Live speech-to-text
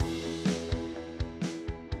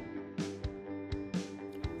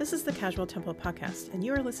This is the Casual Temple Podcast, and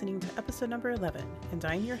you are listening to episode number 11, and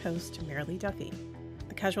I'm your host, Marilee Duffy.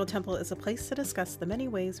 The Casual Temple is a place to discuss the many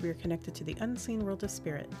ways we are connected to the unseen world of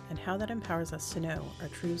spirit and how that empowers us to know our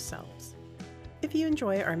true selves. If you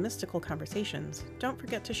enjoy our mystical conversations, don't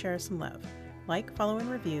forget to share some love. Like, follow, and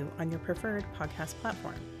review on your preferred podcast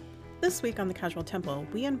platform. This week on the Casual Temple,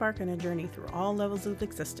 we embark on a journey through all levels of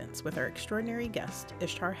existence with our extraordinary guest,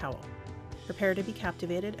 Ishtar Howell. Prepare to be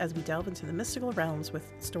captivated as we delve into the mystical realms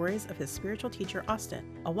with stories of his spiritual teacher, Austin,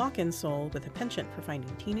 a walk-in soul with a penchant for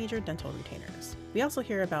finding teenager dental retainers. We also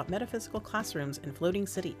hear about metaphysical classrooms in floating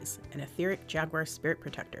cities and etheric JAGUAR spirit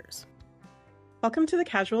protectors. Welcome to the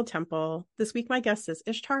Casual Temple. This week, my guest is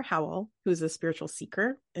Ishtar Howell, who is a spiritual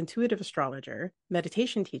seeker, intuitive astrologer,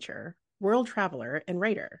 meditation teacher, world traveler, and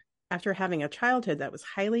writer. After having a childhood that was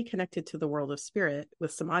highly connected to the world of spirit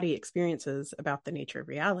with samadhi experiences about the nature of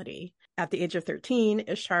reality, at the age of 13,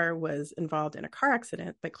 Ishtar was involved in a car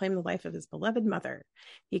accident that claimed the life of his beloved mother.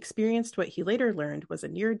 He experienced what he later learned was a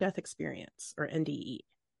near-death experience, or NDE.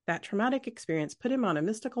 That traumatic experience put him on a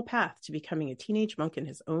mystical path to becoming a teenage monk in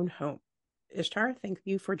his own home. Ishtar, thank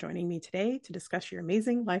you for joining me today to discuss your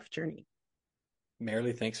amazing life journey.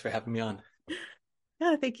 Marilee, thanks for having me on.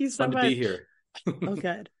 Yeah, thank you so much. Fun to be here. Oh,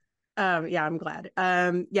 good. Yeah, I'm glad.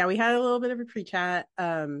 Yeah, we had a little bit of a pre-chat.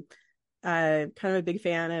 Kind of a big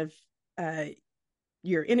fan of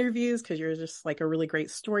your interviews because you're just like a really great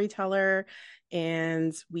storyteller.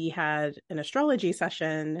 And we had an astrology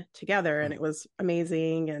session together and it was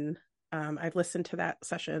amazing. And I've listened to that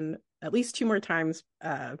session at least 2 more times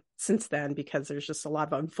since then because there's just a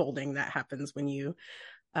lot of unfolding that happens when you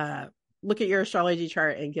look at your astrology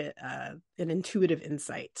chart and get an intuitive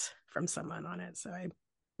insight from someone on it. So I'm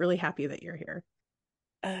really happy that you're here.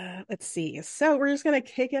 Let's see. So we're just going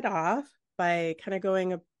to kick it off by kind of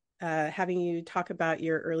going, having you talk about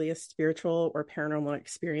your earliest spiritual or paranormal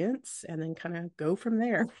experience and then kind of go from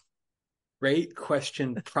there. Great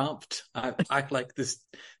question. Prompt. I like this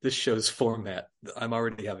show's format. I'm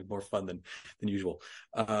already having more fun than usual.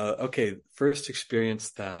 Okay. First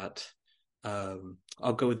experience that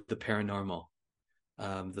I'll go with the paranormal.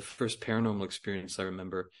 The first paranormal experience I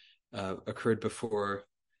remember occurred before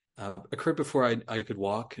I could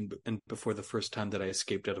walk and before the first time that I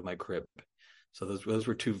escaped out of my crib. So those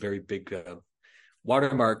were 2 very big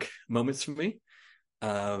watermark moments for me.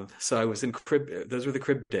 So I was in crib. Those were the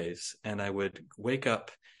crib days, and I would wake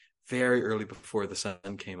up very early before the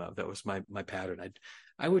sun came up. That was my pattern.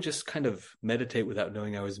 I would just kind of meditate without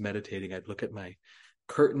knowing I was meditating. I'd look at my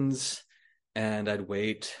curtains, and I'd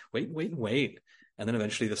wait, and then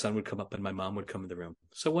eventually the sun would come up, and my mom would come in the room.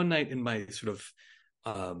 So one night in my sort of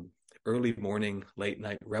early morning, late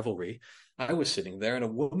night revelry, I was sitting there and a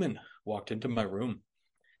woman walked into my room.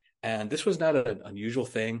 And this was not an unusual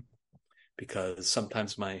thing because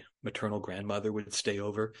sometimes my maternal grandmother would stay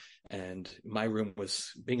over and my room was,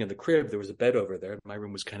 being in the crib, there was a bed over there. My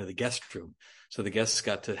room was kind of the guest room. So the guests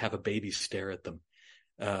got to have a baby stare at them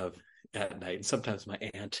at night. And sometimes my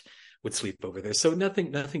aunt would sleep over there. So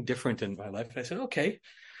nothing different in my life. I said, okay,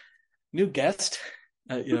 new guest.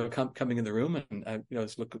 Coming in the room, and I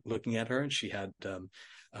was looking at her, and she had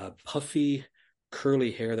puffy,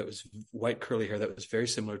 curly hair that was white curly hair that was very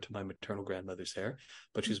similar to my maternal grandmother's hair,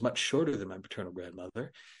 but she was much shorter than my maternal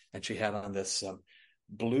grandmother, and she had on this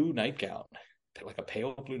blue nightgown, like a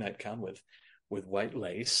pale blue nightgown with white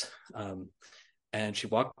lace, and she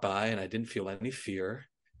walked by, and I didn't feel any fear.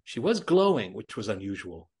 She was glowing, which was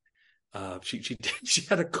unusual. She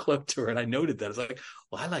had a glow to her, and I noted that. I was like,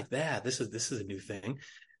 well, I like that. This is a new thing.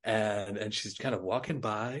 And she's kind of walking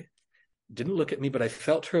by, didn't look at me, but I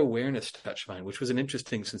felt her awareness touch mine, which was an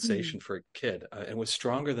interesting sensation for a kid. And was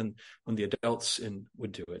stronger than when the adults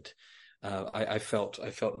would do it. I felt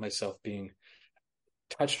myself being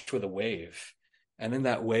touched with a wave. And in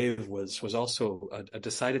that wave was also a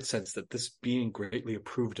decided sense that this being greatly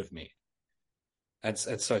approved of me. And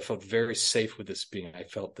so I felt very safe with this being. I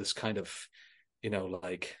felt this kind of,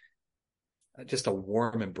 like just a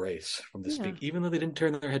warm embrace from this being, even though they didn't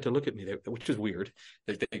turn their head to look at me, which was weird.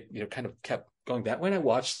 They kind of kept going that way. And I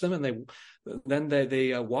watched them, and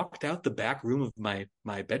they walked out the back room of my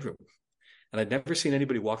bedroom, and I'd never seen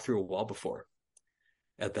anybody walk through a wall before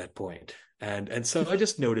at that point. And so I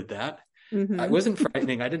just noted that. Mm-hmm. It wasn't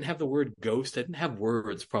frightening. I didn't have the word ghost. I didn't have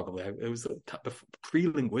words, probably. It was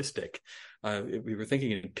pre-linguistic. We were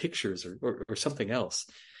thinking in pictures or something else.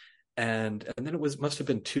 And then it must have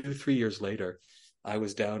been 2-3 years later. I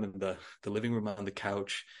was down in the living room on the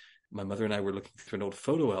couch. My mother and I were looking through an old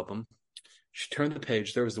photo album. She turned the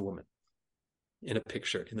page. There was the woman in a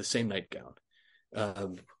picture in the same nightgown,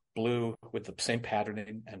 blue with the same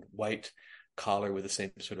patterning and white collar with the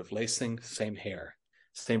same sort of lacing, same hair,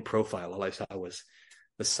 same profile. All I saw was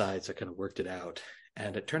the sides. I kind of worked it out.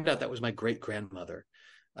 And it turned out that was my great-grandmother,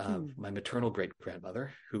 my maternal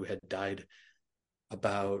great-grandmother, who had died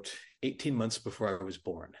about 18 months before I was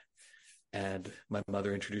born. And my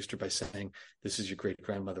mother introduced her by saying, "This is your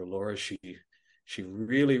great-grandmother, Laura. She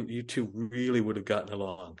really, you two really would have gotten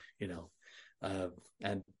along, you know."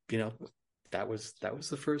 And, you know, that was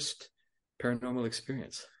the first paranormal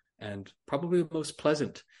experience, and probably the most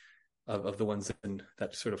pleasant of the ones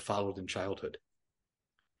that sort of followed in childhood.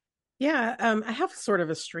 Yeah, I have sort of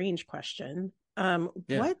a strange question. Yeah.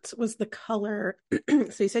 What was the color?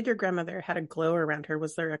 So you said your grandmother had a glow around her.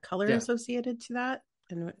 Was there a color Yeah. associated to that?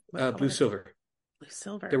 And what Blue color? silver. Blue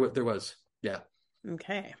silver. There was. Yeah.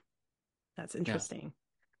 Okay, that's Yeah. interesting.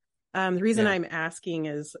 The reason Yeah. I'm asking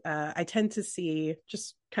is I tend to see,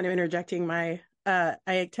 just kind of interjecting I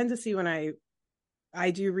tend to see when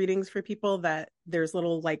I do readings for people that there's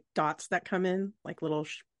little like dots that come in, like little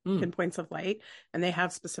Mm. pinpoints of light, and they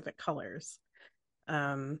have specific colors.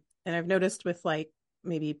 And I've noticed with like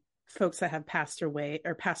maybe folks that have passed away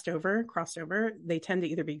or crossed over, they tend to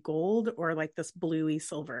either be gold or like this bluey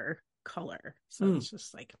silver color. So Mm. it's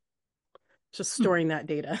just like just Mm. storing that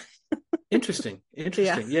data. Interesting. Yeah.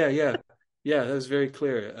 Interesting. Yeah. Yeah. Yeah. That was very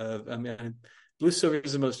clear. I mean, blue silver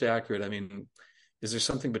is the most accurate. I mean, is there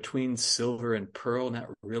something between silver and pearl? Not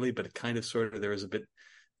really, but it kind of sort of, there is a bit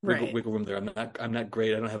Right. wiggle room there. I'm not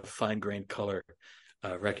great. I don't have fine grained color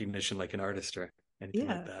recognition like an artist or anything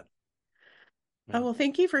like Yeah. that. Oh, Yeah. well,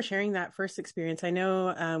 thank you for sharing that first experience. I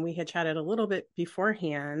know we had chatted a little bit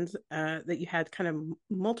beforehand that you had kind of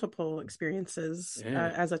multiple experiences Yeah.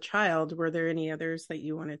 as a child. Were there any others that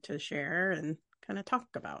you wanted to share and kind of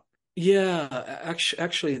talk about? Yeah.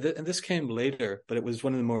 Actually, and this came later, but it was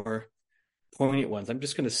one of the more poignant ones. I'm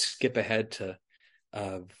just going to skip ahead to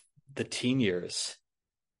uh, the teen years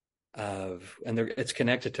and it's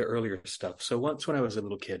connected to earlier stuff. So once when I was a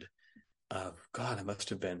little kid, God, I must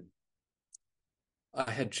have been. I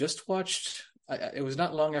had just watched. It was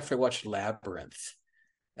not long after I watched Labyrinth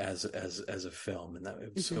as a film, and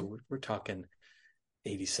Hmm. so we're talking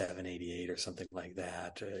 87, 88, or something like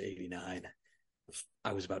that, 89.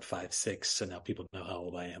 I was about 5, 6, so now people know how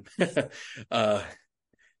old I am. uh,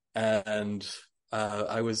 and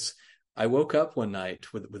I was I woke up one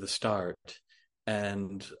night with a start,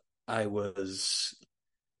 and I was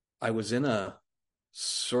I was in a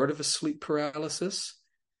sort of a sleep paralysis,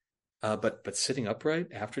 but sitting upright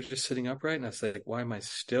after just sitting upright, and I was like, why am I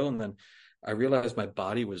still? And then I realized my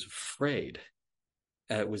body was afraid.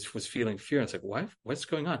 Was feeling fear. And it's like, why? What's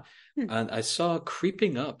going on? Hmm. And I saw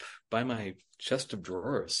creeping up by my chest of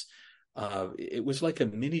drawers. It was like a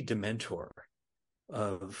mini Dementor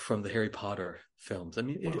from the Harry Potter films. I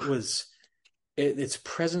mean, its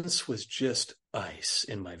presence was just ice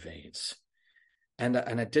in my veins, and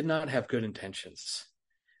I did not have good intentions.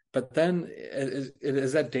 But then,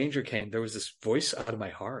 as that danger came, there was this voice out of my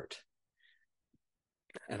heart,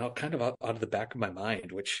 and out kind of out of the back of my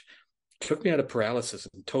mind, which took me out of paralysis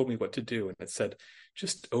and told me what to do. And it said,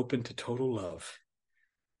 "Just open to total love."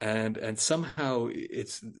 And somehow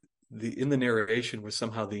it's in the narration was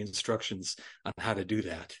somehow the instructions on how to do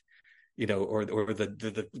that, you know, or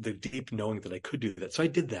the deep knowing that I could do that. So I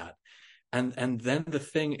did that, and then the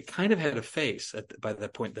thing kind of had a face by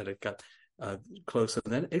that point that it got close,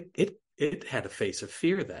 and then it had a face of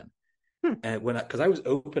fear then, Hmm. and because I was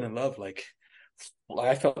open in love, like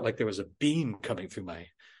I felt like there was a beam coming through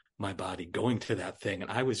my body going to that thing, and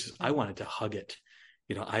I wanted to hug it,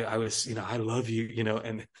 you know. I was, you know, I love you, you know,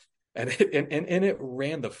 and it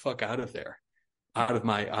ran the fuck out of there, out of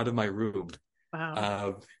my room, Wow.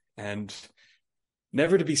 uh, and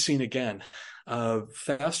never to be seen again.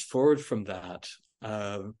 Fast forward from that.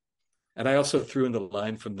 And I also threw in the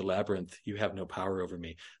line from the Labyrinth, "You have no power over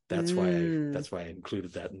me." Mm. That's why I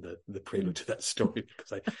included that in the prelude to that story,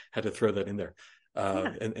 because I had to throw that in there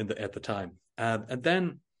Yeah. at the time. And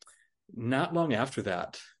then not long after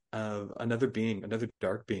that, another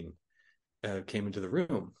dark being, came into the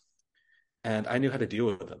room, and I knew how to deal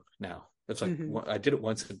with them now. It's like Hmm. I did it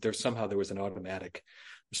once, and there was an automatic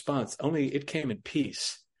response. Only it came in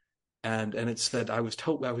peace, and it said, I was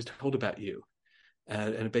told about you."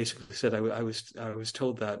 And it basically said, I was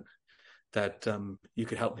told that you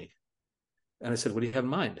could help me. And I said, "What do you have in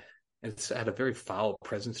mind?" And it had a very foul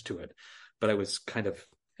presence to it, but I was kind of,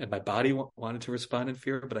 and my body wanted to respond in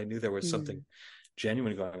fear, but I knew there was Mm. something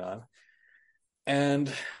genuine going on.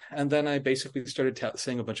 And then I basically started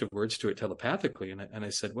saying a bunch of words to it telepathically, and I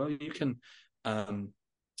said, "Well, um,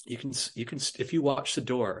 you can if you watch the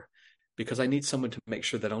door, because I need someone to make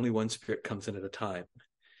sure that only one spirit comes in at a time.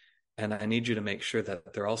 And I need you to make sure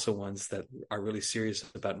that they're also ones that are really serious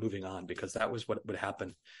about moving on, because that was what would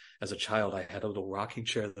happen as a child. I had a little rocking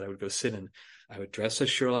chair that I would go sit in. I would dress as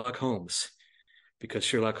Sherlock Holmes, because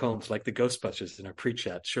Sherlock Holmes, like the Ghostbusters in our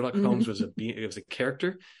pre-chat, Sherlock Holmes was a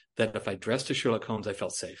character that if I dressed as Sherlock Holmes, I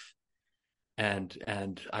felt safe. And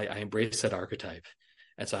I embraced that archetype.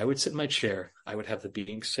 And so I would sit in my chair. I would have the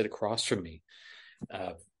being sit across from me,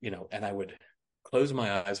 and I would close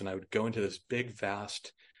my eyes and I would go into this big,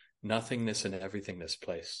 vast nothingness and everythingness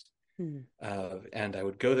place. And I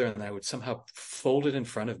would go there and I would somehow fold it in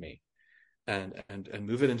front of me and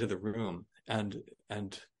move it into the room. And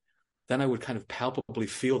then I would kind of palpably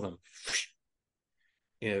feel them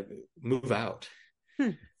move out.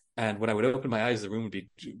 And when I would open my eyes, the room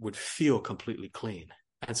would feel completely clean.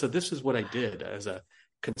 And so this is what I did as a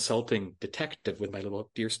consulting detective with my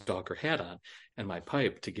little deerstalker hat on and my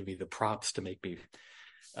pipe to give me the props to make me,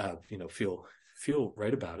 feel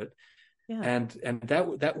right about it. Yeah. And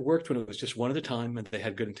that worked when it was just one at a time and they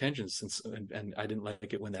had good intentions. And I didn't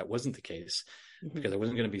like it when that wasn't the case, because I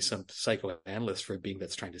wasn't going to be some psychoanalyst for a being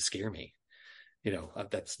that's trying to scare me.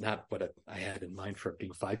 That's not what I had in mind for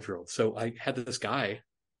being a 5-year-old. So I had this guy.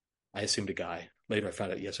 I assumed a guy. Later, I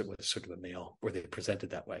found out, yes, it was sort of a male, or they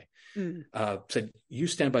presented that way. Said, you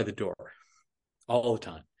stand by the door all the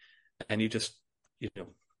time, and you just,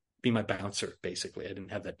 be my bouncer, basically. I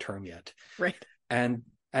didn't have that term yet. Right. And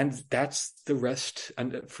that's the rest.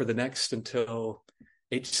 And for the next, until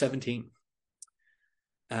age 17,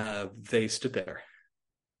 they stood there.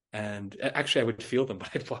 And actually, I would feel them, but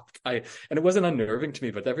I'd walk by, and it wasn't unnerving to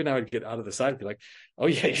me. But every now I'd get out of the side and be like, "Oh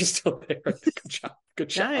yeah, you're still there. Good job, good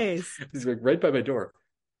job." Nice. He's like right by my door.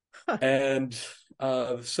 And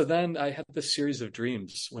so then I had this series of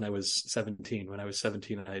dreams when I was 17. When I was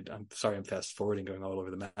 17, I'm sorry, I'm fast forwarding, going all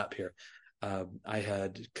over the map here. I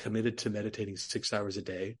had committed to meditating 6 hours a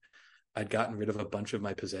day. I'd gotten rid of a bunch of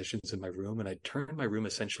my possessions in my room, and I'd turned my room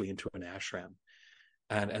essentially into an ashram.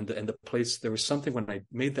 And the place, there was something when I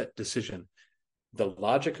made that decision, the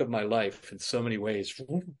logic of my life in so many ways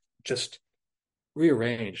just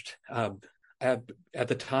rearranged. At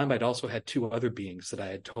the time, I'd also had 2 other beings that I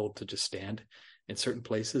had told to just stand in certain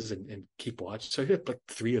places and keep watch. So I had like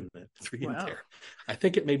 3 in there. I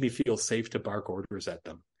think it made me feel safe to bark orders at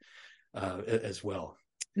them as well.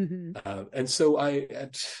 And so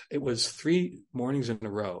it was 3 mornings in a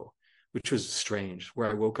row, which was strange, where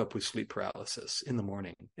I woke up with sleep paralysis in the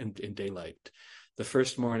morning, in daylight. The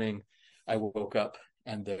first morning I woke up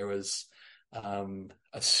and there was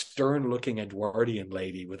a stern-looking Edwardian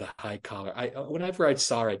lady with a high collar. Whenever I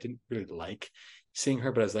saw her, I didn't really like seeing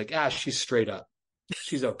her, but I was like, she's straight up.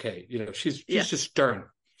 She's okay. She's just stern.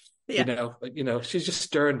 Yeah. She's just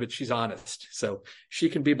stern, but she's honest. So she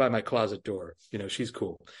can be by my closet door. She's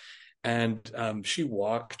cool. And she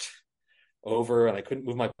walked over, and I couldn't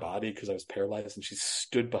move my body because I was paralyzed, and she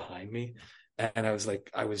stood behind me, and I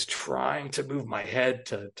was trying to move my head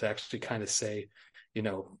to actually kind of say,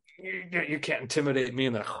 you can't intimidate me,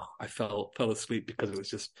 and then I fell asleep because it was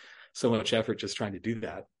just so much effort just trying to do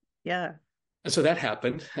that. Yeah. And so that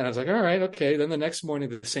happened, and I was like, all right, okay. Then the next morning,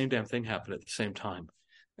 the same damn thing happened at the same time,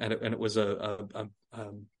 and it was I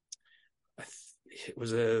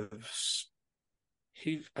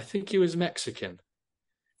think he was Mexican.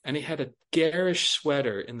 And he had a garish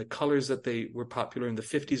sweater in the colors that they were popular in the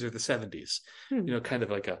 50s or the 70s, kind of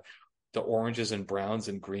like the oranges and browns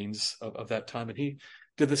and greens of that time. And he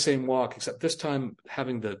did the same walk, except this time,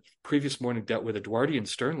 having the previous morning dealt with a Edwardian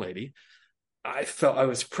stern lady, I felt I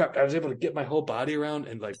was prepped. I was able to get my whole body around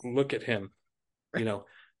and look at him,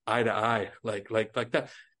 eye to eye, like that.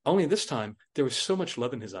 Only this time, there was so much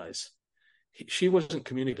love in his eyes. She wasn't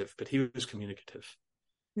communicative, but he was communicative.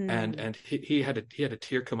 And he had a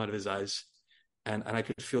tear come out of his eyes, and I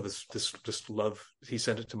could feel this love. He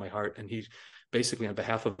sent it to my heart, and he basically, on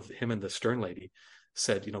behalf of him and the stern lady,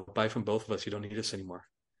 said, bye from both of us. You don't need us anymore.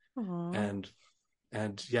 Aww.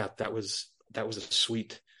 And yeah, that was a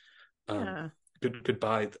sweet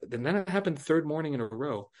goodbye. And then it happened 3rd morning in a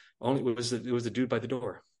row. Only it was the dude by the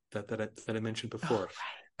door that I mentioned before.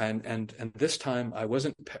 Oh, right. And this time I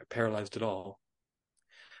wasn't paralyzed at all.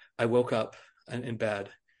 I woke up in bed,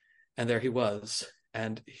 and there he was.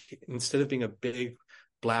 And instead of being a big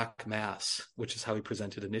black mass, which is how he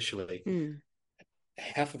presented initially,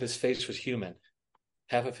 half of his face was human,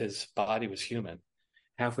 half of his body was human,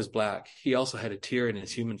 half was black. He also had a tear in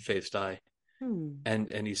his human-faced eye.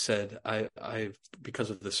 And he said, I because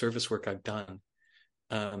of the service work I've done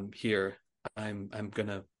here, I'm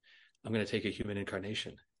gonna take a human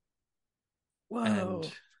incarnation. Whoa.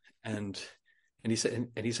 And he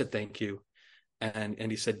said thank you. And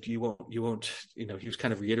he said, you won't, he was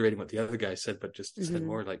kind of reiterating what the other guy said, but just said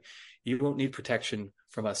more like, you won't need protection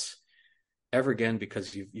from us ever again,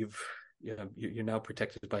 because you're now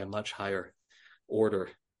protected by a much higher order.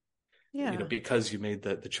 Yeah. Because you made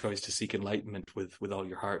the choice to seek enlightenment with all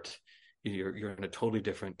your heart. You're in a totally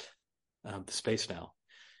different space now.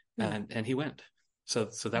 And he went. So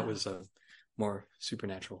that was a more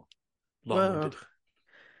supernatural, long-winded. Whoa.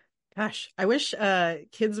 Gosh, I wish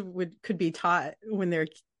kids could be taught when they're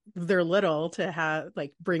little to have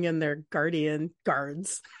like bring in their guardian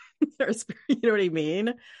guards. You know what I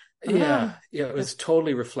mean? Yeah, it was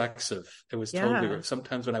totally reflexive. It was totally Yeah.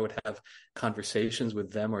 sometimes when I would have conversations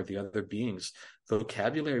with them or the other beings,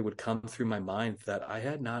 vocabulary would come through my mind that I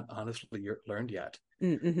had not honestly learned yet.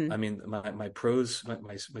 Mm-hmm. I mean, my prose,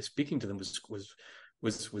 my speaking to them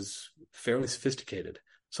was fairly sophisticated.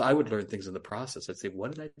 So I would learn things in the process. I'd say,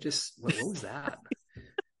 what was that?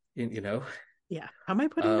 Yeah. How am I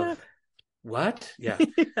putting that? What? Yeah.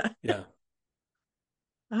 Yeah.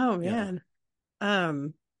 Oh Yeah.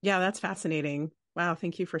 man. Yeah, that's fascinating. Wow,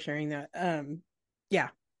 thank you for sharing that. Yeah.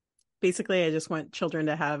 Basically, I just want children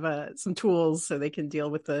to have some tools so they can deal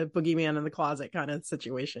with the boogeyman in the closet kind of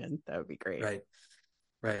situation. That would be great. Right.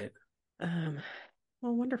 Right. Um,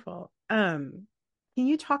 well, wonderful. Can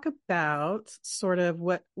you talk about sort of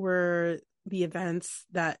what were the events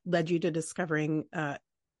that led you to discovering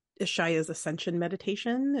Ishaya's ascension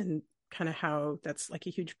meditation and kind of how that's like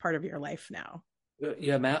a huge part of your life now?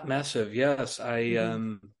 Yeah, massive. Yes,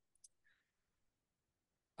 Mm-hmm.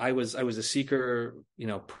 I was a seeker,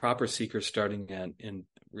 proper seeker starting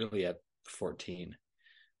at 14.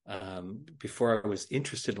 Before I was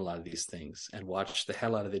interested in a lot of these things and watched the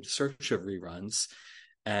hell out of the Search of reruns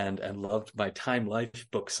and loved my Time Life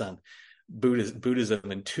books on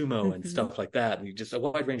Buddhism and Tumo and Mm-hmm. stuff like that. And just a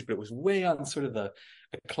wide range, but it was way on sort of the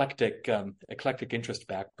eclectic interest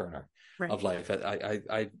back burner of Right. life.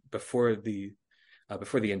 I before the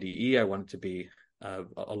NDE, I wanted to be a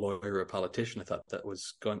lawyer or a politician. I thought that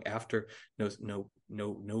was going after no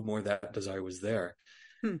more that desire was there.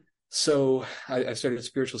 Hmm. So I started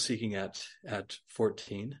spiritual seeking at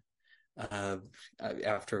 14,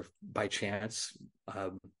 after by chance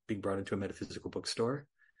being brought into a metaphysical bookstore.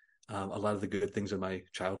 A lot of the good things in my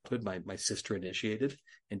childhood, my sister initiated,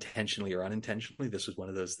 intentionally or unintentionally. This was one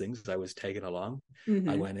of those things. I was tagging along. I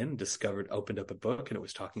Mm-hmm. went in, opened up a book, and it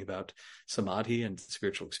was talking about samadhi and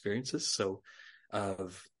spiritual experiences. So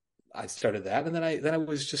I started that, and then I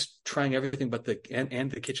was just trying everything but the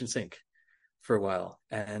kitchen sink for a while,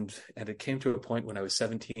 and it came to a point when I was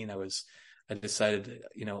 17. I decided,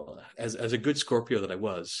 as a good Scorpio that I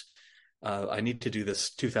was, I need to do this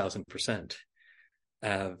 2000%.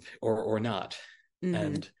 Or not.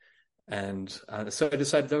 Mm-hmm. And so I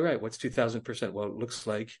decided, all right, what's 2000%? Well, it looks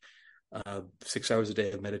like 6 hours a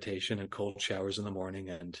day of meditation and cold showers in the morning,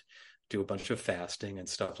 and do a bunch of fasting and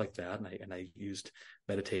stuff like that. And I used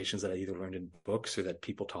meditations that I either learned in books or that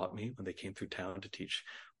people taught me when they came through town to teach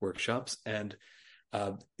workshops. And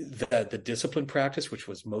the discipline practice, which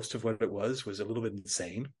was most of what it was a little bit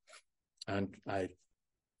insane. And I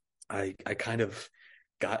kind of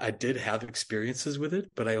I did have experiences with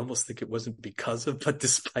it, but I almost think it wasn't because of, but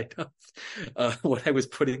despite of what I was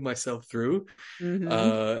putting myself through. Mm-hmm.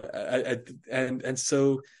 And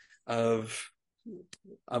so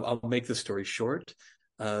I'll make the story short.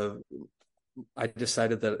 I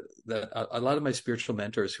decided that a lot of my spiritual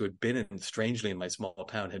mentors who had been strangely in my small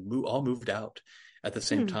town had all moved out at the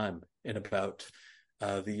same Hmm. time in about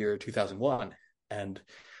the year 2001. And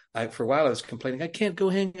for a while I was complaining, I can't go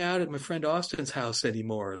hang out at my friend Austin's house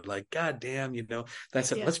anymore. Like, God damn, I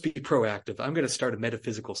said, Yeah. let's be proactive. I'm going to start a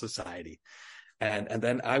metaphysical society. And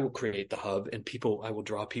then I will create the hub, and I will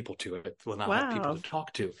draw people to it. Will now have people Wow. to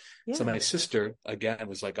talk to. So Yeah. my sister, again,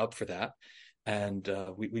 was like up for that. And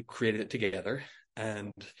we created it together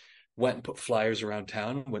and went and put flyers around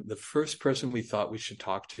town. When the first person we thought we should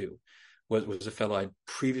talk to was a fellow I'd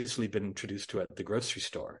previously been introduced to at the grocery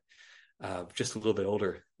store, just a little bit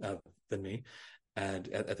older than me. And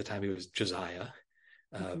at the time he was Josiah.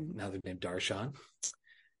 Mm-hmm. Now they're named Darshan.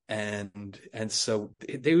 And so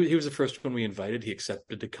he was the first one we invited. He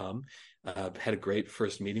accepted to come, had a great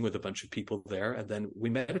first meeting with a bunch of people there. And then we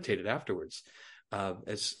meditated afterwards.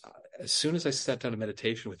 As soon as I sat down to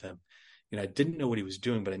meditation with him, I didn't know what he was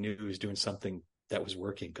doing, but I knew he was doing something that was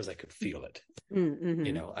working because I could feel it.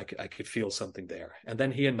 Mm-hmm. I could feel something there. And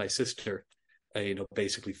then he and my sister,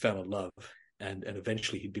 basically fell in love, and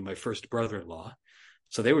eventually he'd be my first brother-in-law.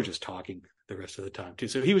 So they were just talking the rest of the time too.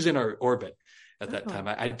 So he was in our orbit at that Oh. time.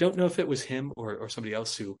 I don't know if it was him or somebody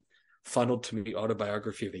else who funneled to me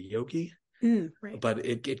autobiography of a yogi, Right. but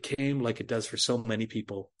it came like it does for so many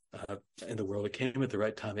people in the world. It came at the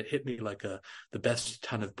right time. It hit me like the best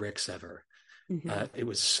ton of bricks ever. Mm-hmm. It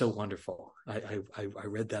was so wonderful. I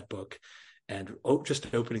read that book, and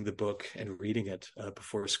just opening the book and reading it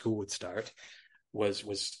before school would start was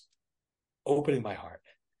opening my heart.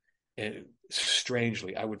 And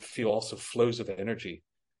strangely, I would feel also flows of energy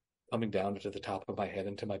coming down to the top of my head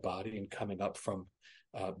into my body and coming up from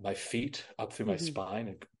my feet up through my Mm-hmm. spine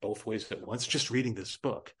and both ways at once, just reading this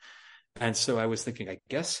book. And so I was thinking, I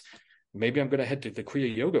guess maybe I'm going to head to the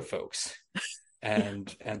Kriya Yoga folks.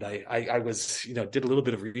 And I was, did a little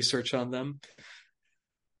bit of research on them.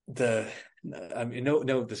 I mean,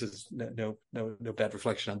 no, this is no bad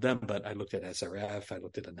reflection on them, but I looked at SRF, I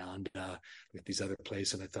looked at Ananda, at these other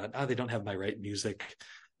places, and I thought, they don't have my right music.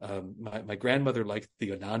 My grandmother liked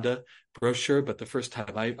the Ananda brochure, but the first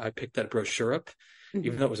time I picked that brochure up,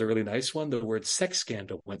 even though it was a really nice one, the word sex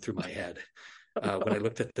scandal went through my head. When I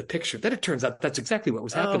looked at the picture, then it turns out that's exactly what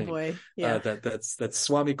was happening. Oh boy. Yeah. That's old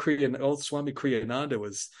Swami Kriyananda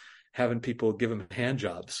was having people give him hand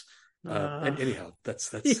jobs. And anyhow,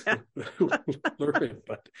 that's Yeah. lurid,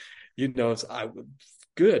 but it's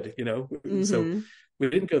good, Mm-hmm. So we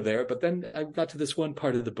didn't go there, but then I got to this one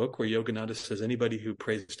part of the book where Yogananda says anybody who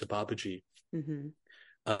prays to Babaji, Mm-hmm.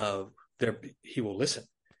 he will listen,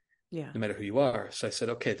 Yeah. no matter who you are. So I said,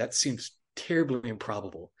 okay, that seems terribly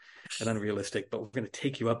improbable and unrealistic, but we're going to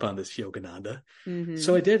take you up on this, Yogananda. Mm-hmm.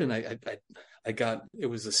 So I did, and I got, it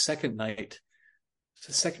was the second night,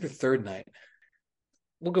 the second or third night.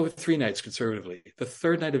 We'll go with 3 nights conservatively. The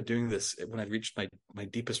third night of doing this, when I reached my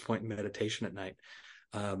deepest point in meditation at night,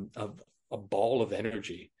 a ball of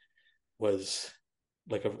energy was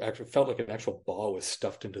like felt like an actual ball was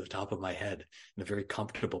stuffed into the top of my head in a very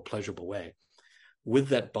comfortable, pleasurable way. With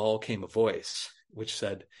that ball came a voice which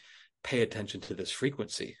said, "Pay attention to this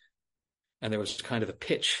frequency." And there was kind of a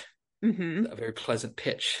pitch, a very pleasant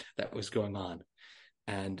pitch that was going on.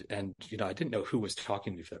 And I didn't know who was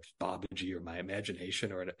talking to me, if that was Babaji or my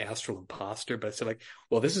imagination or an astral imposter, but I said, like,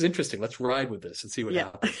 well, this is interesting. Let's ride with this and see what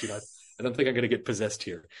happens. I don't think I'm going to get possessed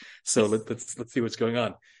here. So let's see what's going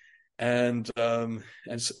on. And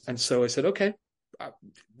so I said, okay,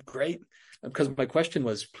 great. Because my question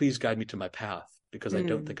was, please guide me to my path, because I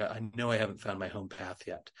don't think I know I haven't found my home path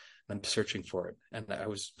yet. I'm searching for it. And I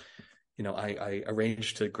was, I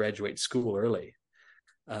arranged to graduate school early,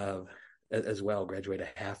 as well, graduate a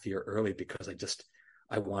half year early, because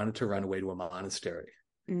I wanted to run away to a monastery.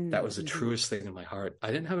 That was the truest thing in my heart. I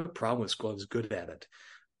didn't have a problem with school. I was good at it.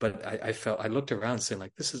 But I looked around saying,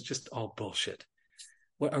 like, this is just all bullshit.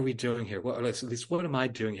 What are we doing here? At least what am I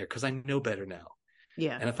doing here? Because I know better now.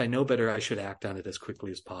 Yeah. And if I know better, I should act on it as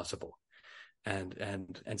quickly as possible. And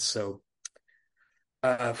so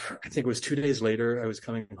I think it was 2 days later, I was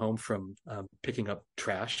coming home from picking up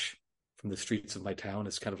trash from the streets of my town.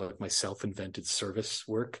 It's kind of like my self-invented service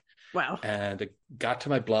work. Wow. And I got to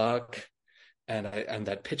my block, and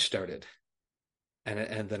that pitch started.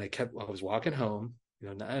 And then I was walking home,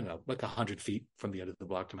 I don't know, like 100 feet from the end of the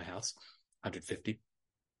block to my house, 150.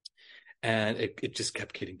 And it just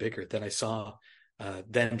kept getting bigger. Then I saw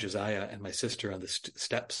then Josiah and my sister on the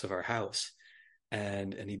steps of our house.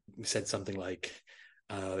 And he said something like,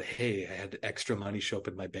 hey, I had extra money show up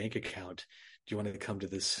in my bank account. Do you want to come to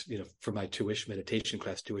this, for my meditation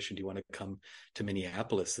class tuition? Do you want to come to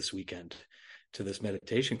Minneapolis this weekend to this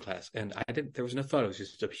meditation class? And there was no thought. It was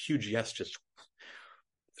just a huge yes, just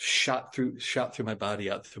shot through my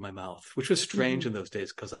body, out through my mouth, which was strange in those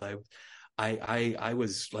days, because I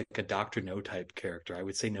was like a Dr. No type character. I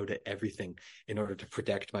would say no to everything in order to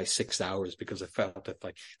protect my 6 hours, because I felt that,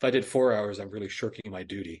 like, if I did 4 hours, I'm really shirking my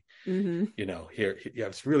duty.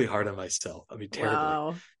 It's really hard on myself. I mean, terribly.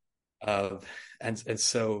 Wow. And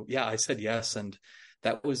so, I said yes. And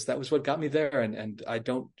that was what got me there. And I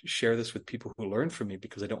don't share this with people who learn from me,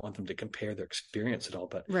 because I don't want them to compare their experience at all.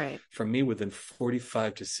 But for me, within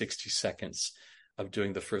 45 to 60 seconds of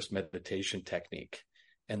doing the first meditation technique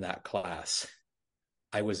in that class,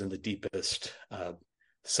 I was in the deepest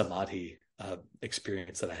samadhi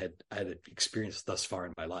experience that I had experienced thus far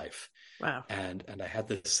in my life. Wow. And I had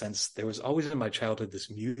this sense, there was always in my childhood this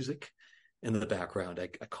music in the background. I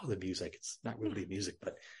call it music. It's not really music,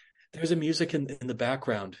 but there was a music in the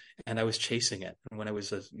background, and I was chasing it. And when I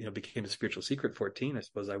was, became a spiritual seeker at 14, I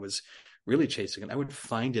suppose I was really chasing it. I would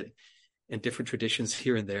find it in different traditions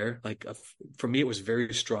here and there. Like for me, it was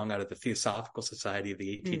very strong out of the Theosophical Society of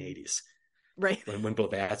the 1880s, right? When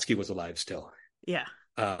Blavatsky was alive still. Yeah.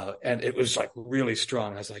 And it was like really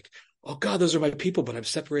strong. I was like, oh God, those are my people, but I'm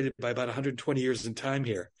separated by about 120 years in time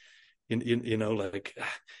here.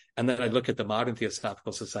 And then I look at the modern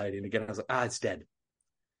Theosophical Society, and again, I was like, it's dead.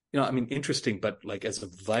 I mean, interesting, but like as a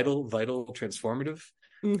vital, transformative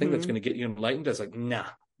thing that's going to get you enlightened, I was like, nah,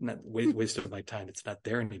 not waste of my time. It's not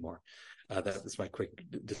there anymore. That was my quick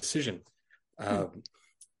decision.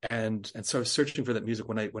 And so I was searching for that music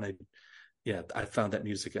when I found that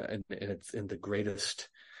music, and it's in the greatest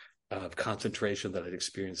concentration that I'd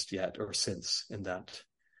experienced yet or since in that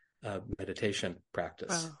meditation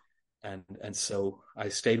practice. Wow. And so I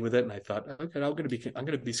stayed with it, and I thought, okay, I'm going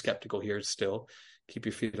to be skeptical here still. Keep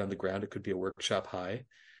your feet on the ground. It could be a workshop high.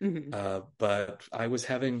 But I was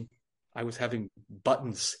having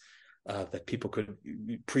buttons that people could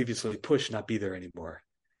previously push not be there anymore,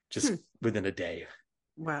 just within a day.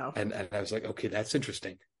 Wow. And I was like, okay, that's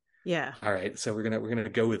interesting. Yeah. All right, so we're gonna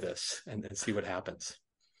go with this and see what happens.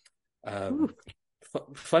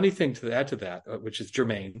 Funny thing to add to that, which is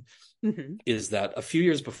germane, is that a few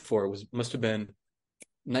years before, must have been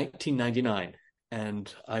 1999,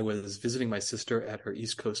 and I was visiting my sister at her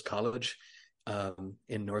East Coast college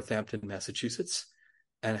in Northampton, Massachusetts,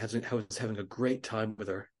 and I was having a great time with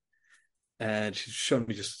her, and she showed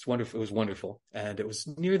me just wonderful. It was wonderful, and it was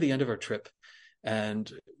near the end of our trip, and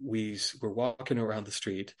we were walking around the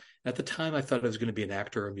street. At the time, I thought I was going to be an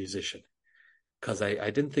actor or a musician, because I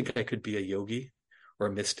didn't think I could be a yogi or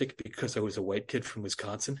a mystic because I was a white kid from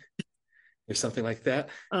Wisconsin or something like that.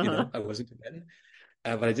 I wasn't committed.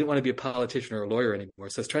 But I didn't want to be a politician or a lawyer anymore.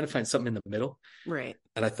 So I was trying to find something in the middle. Right.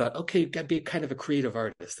 And I thought, okay, you've got to be kind of a creative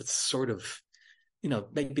artist. That's sort of,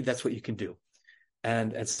 maybe that's what you can do.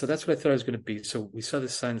 And so that's what I thought I was going to be. So we saw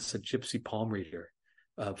this sign that said Gypsy Palm Reader,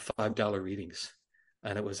 $5 readings.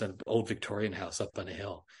 And it was an old Victorian house up on a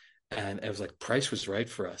hill. And it was like, price was right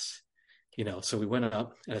for us. So we went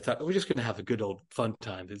up, and I thought, we're just going to have a good old fun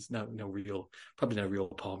time. There's probably no real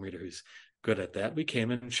palm reader who's good at that. We came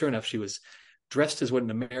in, and sure enough, she was dressed as what an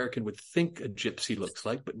American would think a gypsy looks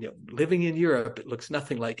like, but living in Europe, it looks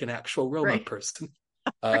nothing like an actual Roma person.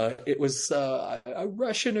 It was a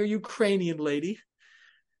Russian or Ukrainian lady,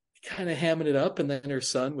 kind of hamming it up, and then her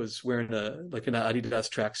son was wearing an Adidas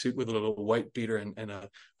tracksuit with a little white beater and a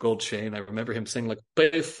gold chain. I remember him saying, like,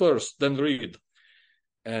 "Pay first, then read."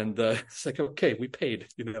 And it's like, okay, we paid,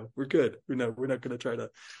 we're good. We're not going to try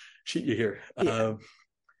to cheat you here. Yeah.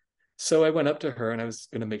 So I went up to her, and I was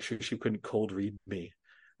going to make sure she couldn't cold read me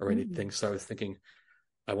or anything. So I was thinking,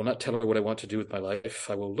 I will not tell her what I want to do with my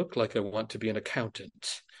life. I will look like I want to be an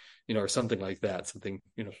accountant, or something like that. Something,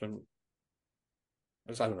 I don't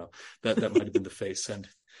know. That might have been the face. And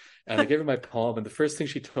I gave her my palm, and the first thing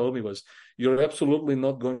she told me was, "You're absolutely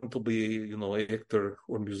not going to be, an actor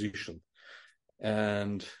or musician."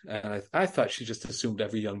 And I thought she just assumed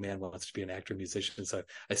every young man wants to be an actor, musician. So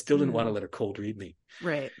I still didn't want to let her cold read me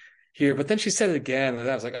here. But then she said it again, and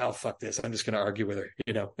I was like, "Oh, fuck this! I'm just going to argue with her."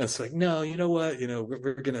 And it's like, no, you know what?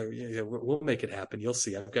 We're gonna, we'll make it happen. You'll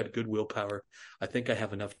see. I've got good willpower. I think I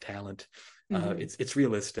have enough talent. It's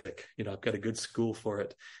realistic. I've got a good school for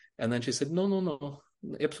it. And then she said, "No,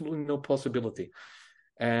 absolutely no possibility."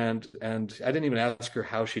 And I didn't even ask her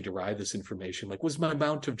how she derived this information. Like, was my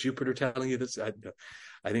Mount of Jupiter telling you this? I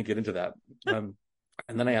didn't get into that. And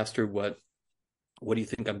then I asked her, what do you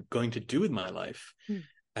think I'm going to do with my life?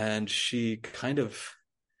 And she kind of,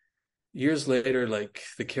 years later, like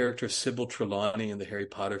the character Sybil Trelawney in the Harry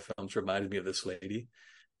Potter films reminded me of this lady,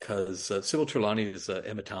 because Sybil Trelawney is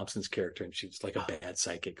Emma Thompson's character, and she's like a bad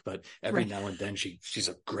psychic, but every now and then she's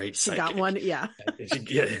a great psychic. She got one, yeah.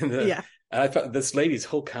 Yeah. And I thought this lady's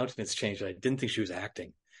whole countenance changed. I didn't think she was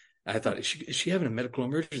acting. I thought, is she having a medical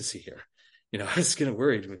emergency here? I was getting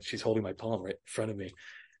worried when she's holding my palm right in front of me.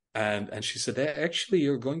 And she said, actually,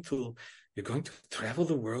 you're going to travel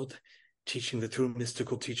the world teaching the true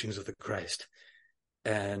mystical teachings of the Christ.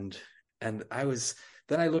 And then I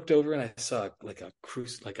looked over, and I saw like a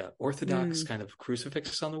Orthodox kind of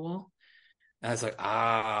crucifix on the wall. And I was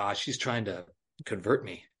like, she's trying to convert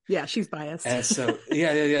me. Yeah, she's biased. And so,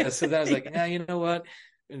 yeah. So then I was like, you know what?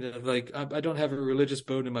 Like, I don't have a religious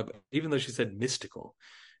bone in my, even though she said mystical,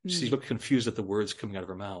 she looked confused at the words coming out of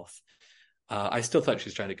her mouth. I still thought she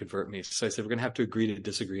was trying to convert me. So I said, we're going to have to agree to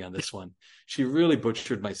disagree on this one. She really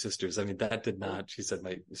butchered my sisters. I mean, that did not, she said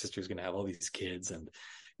my sister's going to have all these kids and,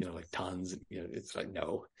 like tons, and, it's like,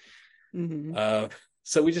 no.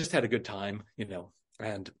 So we just had a good time,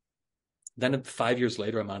 and then 5 years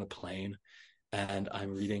later, I'm on a plane, and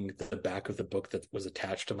I'm reading the back of the book that was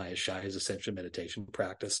attached to my Ishai's Ascension meditation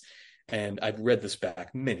practice. And I've read this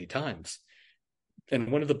back many times.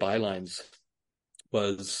 And one of the bylines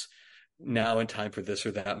was, now in time for this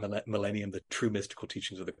or that millennium, the true mystical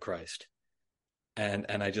teachings of the Christ. And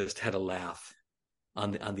I just had a laugh.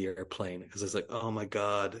 on the airplane, because I was like, oh my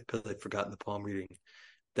God, because I'd forgotten the palm reading.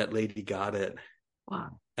 That lady got it.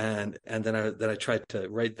 Wow. And then I tried to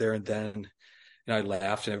right there and then, and I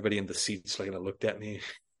laughed, and everybody in the seats like looked at me.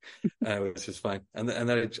 And it was just fine. And then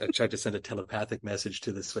I tried to send a telepathic message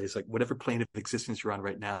to this place, like, whatever plane of existence you're on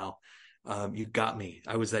right now, you got me.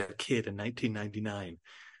 I was that kid in 1999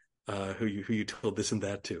 who you told this and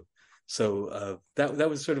that to. So that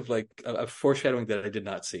was sort of like a foreshadowing that I did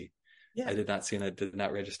not see. Yeah. I did not see, and I did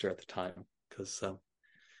not register at the time because,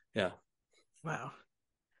 yeah. Wow.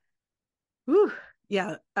 Whew.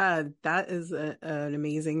 Yeah, that is an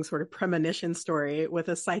amazing sort of premonition story with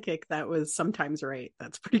a psychic that was sometimes right.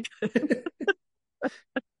 That's pretty good.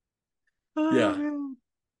 Oh, Yeah. man.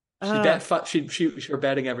 Her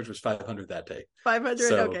batting average was 500 that day. 500.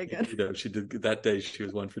 So, Okay, good. she did that day. She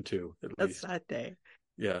was 1 for 2 at That's least. that day.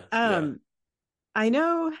 Yeah. I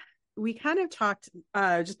know we kind of talked,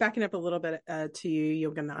 just backing up a little bit to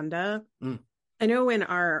Yogananda. I know in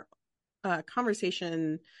our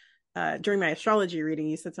conversation during my astrology reading,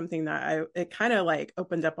 you said something that it kind of like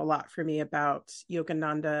opened up a lot for me about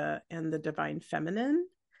Yogananda and the divine feminine.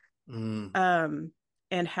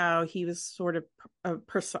 And how he was sort of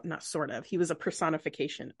he was a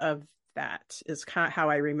personification of that, is kind of how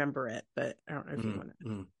I remember it. But I don't know if you want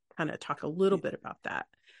to kind of talk a little bit about that.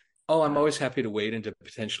 Oh, I'm always happy to wade into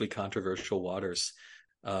potentially controversial waters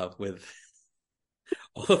with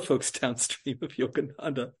all the folks downstream of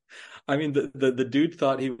Yogananda. I mean, the dude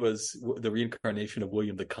thought he was the reincarnation of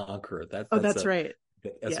William the Conqueror. That's right.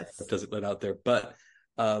 Yes. Doesn't let out there. But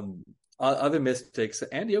other mystics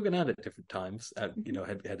and Yogananda at different times, had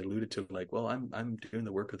alluded to, like, well, I'm doing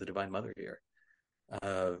the work of the Divine Mother here,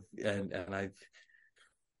 and I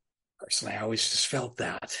personally, I always just felt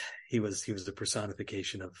that he was the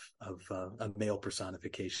personification of a male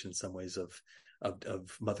personification in some ways of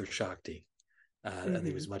Mother Shakti, and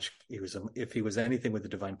if he was anything with the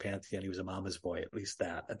Divine Pantheon, he was a mama's boy. At least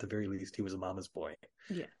that, at the very least, he was a mama's boy.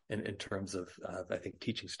 Yeah, in terms of I think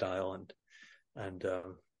teaching style and the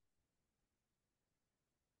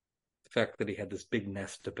fact that he had this big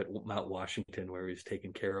nest up at Mount Washington where he was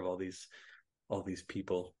taking care of all these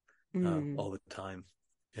people all the time.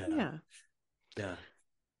 Yeah.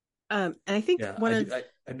 And I think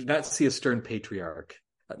I do not see a stern patriarch.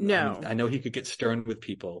 No, I know he could get stern with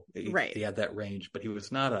people. Right. He had that range, but he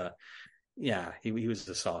was not he was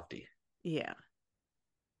a softie. Yeah.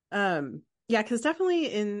 Yeah, because definitely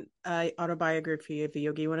in Autobiography of a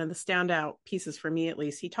Yogi, one of the standout pieces for me, at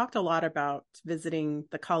least, he talked a lot about visiting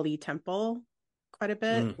the Kali temple quite a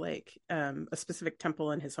bit, like a specific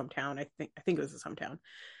temple in his hometown. I think it was his hometown.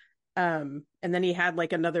 And then he had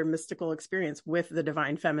like another mystical experience with the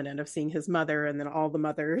divine feminine of seeing his mother and then all the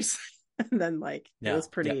mothers. And then it was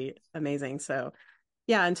pretty amazing. So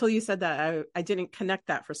yeah, until you said that, I didn't connect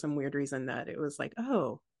that for some weird reason, that it was like,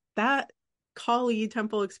 oh, that Kali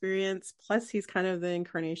temple experience, plus he's kind of the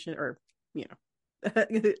incarnation, or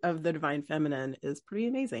of the divine feminine, is pretty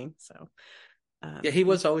amazing. So he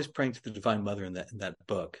was always praying to the Divine Mother in that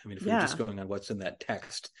book. I mean, if we're just going on what's in that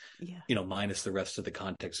text, minus the rest of the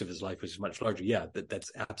context of his life, which is much larger,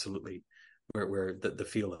 that's absolutely where the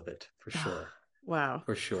feel of it, for sure. Wow,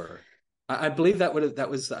 for sure. I believe that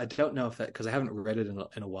was, I don't know if that, because I haven't read it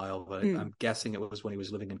in a while, but I'm guessing it was when he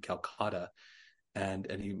was living in Calcutta, and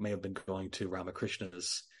he may have been going to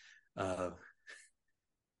Ramakrishna's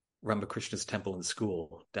temple and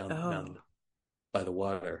school down by the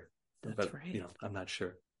water. That's right. I'm not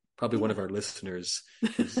sure. Probably one of our listeners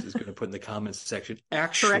is going to put in the comments section,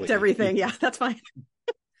 actually correct everything. Yeah, that's fine.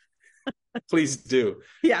 Please do.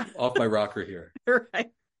 Yeah. Off my rocker here.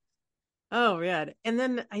 Right. Oh, man. And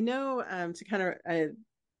then I know to kind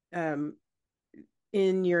of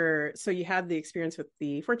so you had the experience with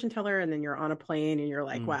the fortune teller, and then you're on a plane and you're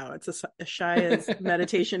like, wow, it's a Shaya's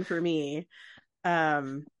meditation for me.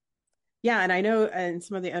 Yeah, and I know in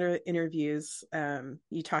some of the other interviews,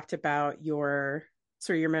 you talked about your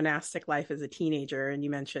monastic life as a teenager, and you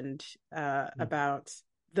mentioned about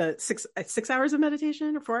the 6 hours of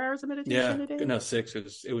meditation or 4 hours of meditation a day. No, 6.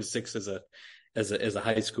 It was 6 as a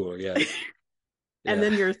high schooler. Yeah. And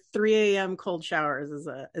then your 3 a.m. cold showers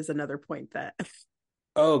is another point that.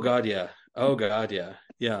 Oh God, yeah.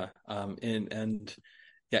 Yeah.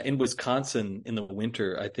 In Wisconsin in the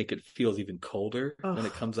winter, I think it feels even colder when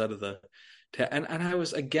it comes out of the. And I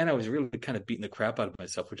was really kind of beating the crap out of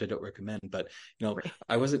myself, which I don't recommend. But right.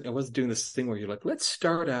 I wasn't doing this thing where you're like, let's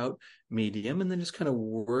start out medium and then just kind of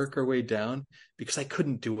work our way down, because I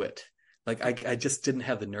couldn't do it. Like I just didn't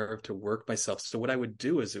have the nerve to work myself. So what I would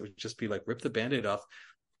do is it would just be like, rip the Band-Aid off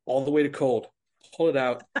all the way to cold, pull it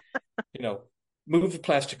out, move the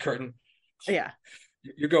plastic curtain, Yeah.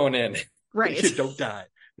 You're going in. Right. You don't die.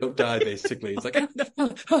 Basically, it's like,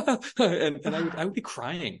 and I would be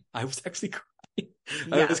crying. I was actually crying.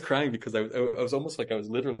 I Yeah. was crying because I was almost like I was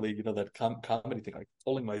literally, that comedy thing, like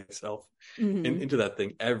pulling myself Hmm. into that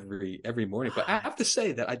thing every morning. But I have to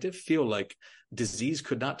say that I did feel like disease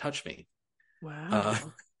could not touch me. Uh,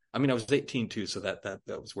 Wow. I mean, I was 18 too, so that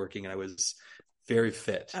was working, and I was very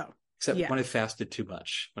fit. Oh, Except yeah. when I fasted too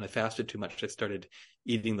much. When I fasted too much, I started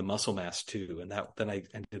eating the muscle mass too, and then I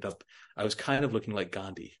ended up. I was kind of looking like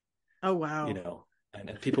Gandhi, Oh, wow.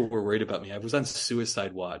 and people were worried about me. I was on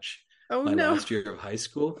suicide watch Oh, my no. last year of high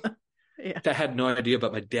school. Yeah. I had no idea,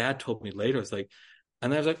 but my dad told me later. I was like,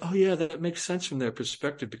 and I was like, oh yeah, that makes sense from their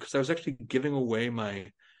perspective, because I was actually giving away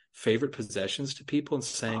my favorite possessions to people and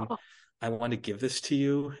saying, Oh, I want to give this to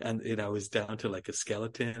you. And I was down to like a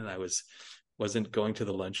skeleton, and wasn't going to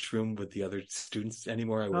the lunchroom with the other students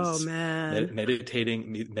anymore. I oh was man.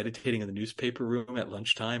 meditating in the newspaper room at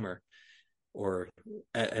lunchtime, or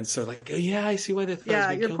and so like, yeah, I see why they thought I was Yeah,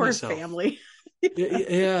 going to your kill poor myself. family.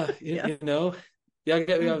 Yeah, Yeah. yeah.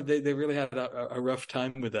 Mm. They really had a rough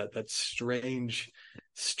time with that strange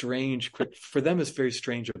quick, for them it's very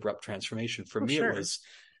strange abrupt transformation. For Oh, me, it sure. was,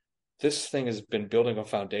 this thing has been building a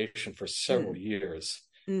foundation for several Mm. years,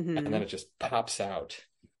 and then Hmm. it just pops out.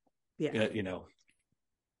 Yeah. You know.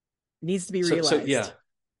 Needs to be So yeah,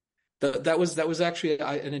 realized. that was actually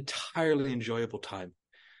an entirely enjoyable time,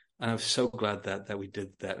 and I'm so glad that we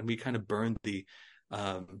did that, and we kind of burned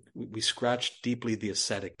we scratched deeply the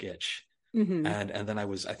ascetic itch. Hmm. And then I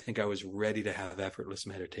think I was ready to have effortless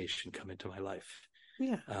meditation come into my life,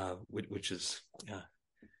 Yeah. which is, yeah,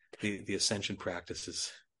 the ascension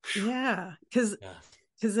practices. Yeah. Because Yeah,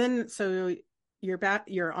 then, so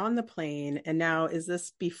you're on the plane, and now is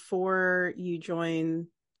this before you join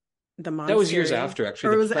the that was years monastery? after, actually.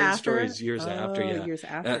 Or The it was plane story after? is years after. Oh, Yeah, years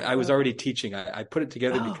after. I was Okay. already teaching. I put it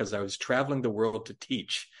together Oh. because I was traveling the world to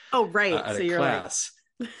teach Oh, right. at So a you're like, class,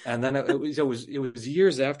 and then it was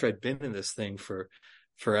years after I'd been in this thing for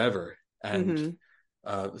forever, and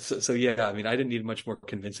hmm. so yeah, I mean, I didn't need much more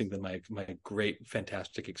convincing than my great,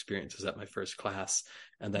 fantastic experiences at my first class,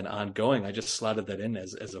 and then ongoing. I just slotted that in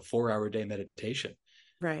as a 4 hour day meditation,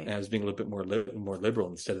 Right. and I was being a little bit more liberal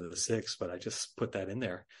instead of the 6, but I just put that in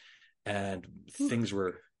there, and things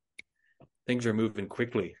were moving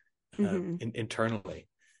quickly, Hmm. internally.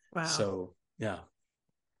 Wow. So yeah,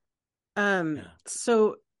 yeah.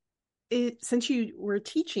 So since you were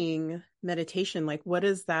teaching meditation, like what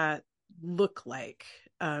does that look like?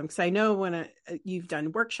 Because I know when you've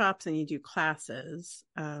done workshops and you do classes.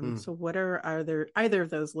 Hmm. So what are there either of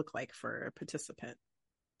those look like for a participant?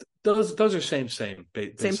 Those are same Same.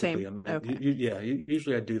 basically. I mean, Okay. yeah.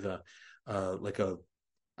 Usually I do the like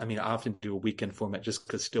I mean, I often do a weekend format just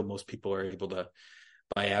because still most people are able to,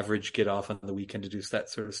 by average, get off on the weekend to do that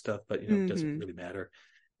sort of stuff. But it doesn't Hmm. really matter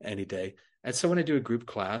any day. And so when I do a group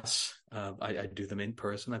class, I do them in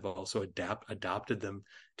person. I've also adopted them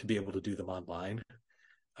to be able to do them online, which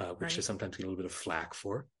I Right. sometimes get a little bit of flack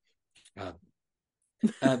for. Uh,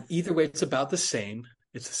 Either way, it's about the same.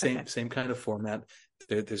 It's the Okay. same kind of format.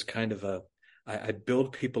 There's kind of I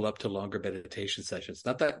build people up to longer meditation sessions.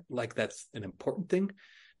 Not that like that's an important thing,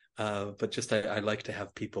 but just I like to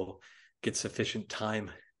have people get sufficient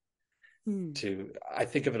time Hmm. I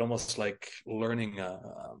think of it almost like learning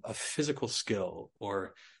a physical skill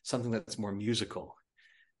or something that's more musical,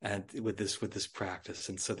 and with this practice.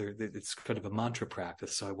 And so it's kind of a mantra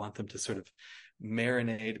practice. So I want them to sort of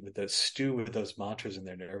marinate with stew with those mantras in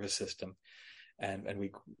their nervous system. And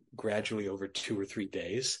we gradually, over 2 or 3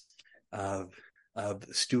 days, uh,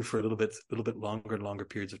 stew for a little bit longer and longer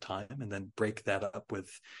periods of time, and then break that up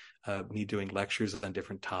with me doing lectures on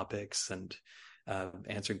different topics, and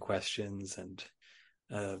answering questions, and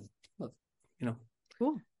uh, you know,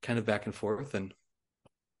 Cool. kind of back and forth. And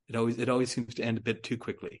it always seems to end a bit too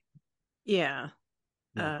quickly. Yeah.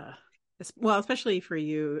 Yeah. Uh, well, especially for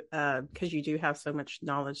you, because you do have so much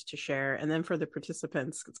knowledge to share, and then for the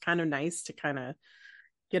participants, it's kind of nice to kind of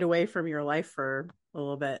get away from your life for a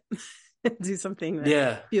little bit, do something that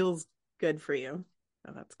Yeah. feels good for you.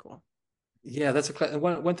 Oh, that's cool. Yeah, that's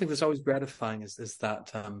one thing that's always gratifying is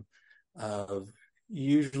that uh,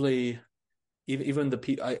 usually even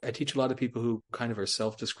I teach a lot of people who kind of are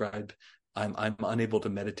self-described. I'm unable to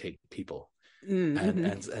meditate people, and Mm-hmm.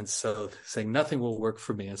 and and so saying nothing will work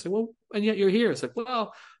for me. And say, well, and yet you're here. It's like,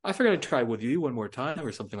 well, I figured I'd try with you one more time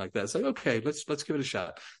or something like that. It's like, okay, let's give it a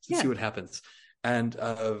shot. Let's see Yeah. what happens. And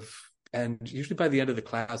and usually by the end of the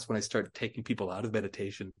class, when I start taking people out of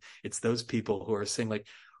meditation, it's those people who are saying like,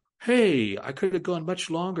 hey, I could have gone much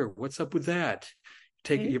longer. What's up with that?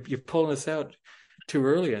 Hey. You're pulling us out. too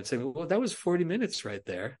early and say, well, that was 40 minutes right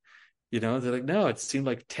there. They're like, no, it seemed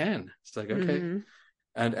like 10. It's like, okay. Mm-hmm.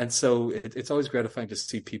 And so it's always gratifying to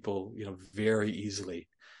see people, very easily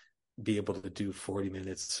be able to do 40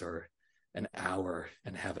 minutes or an hour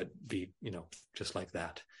and have it be, just like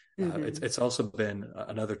that. Mm-hmm. It's also been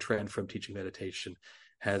another trend from teaching meditation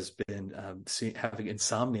has been having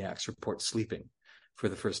insomniacs report sleeping for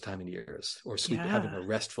the first time in years, or having Yeah. a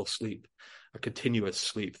restful sleep, a continuous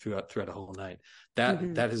sleep throughout a whole night. That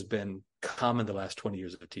Mm-hmm. that has been common the last 20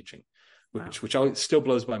 years of teaching, Wow. which always still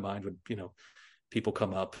blows my mind when people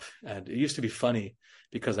come up. And it used to be funny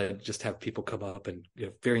because I just have people come up and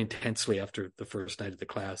very intensely after the first night of the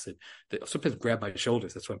class, and they sometimes grab my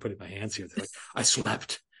shoulders. That's why I'm putting my hands here. They're like, I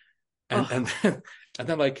slept. And Oh. and then, and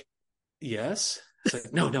then like, yes. It's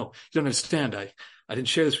like, no, you don't understand. I didn't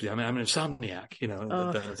share this with you. I'm an insomniac,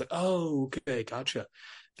 Oh. Then it's like, oh, okay, gotcha.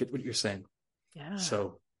 Get what you're saying. Yeah.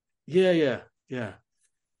 So yeah. Oh,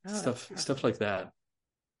 that's Stuff powerful. like that.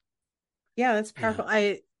 Yeah, that's Yeah.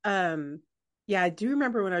 powerful. Yeah, I do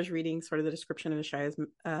remember when I was reading sort of the description of Ishaya's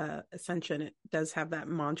ascension, it does have that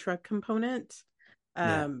mantra component.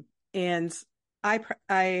 Yeah. And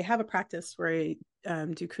I have a practice where I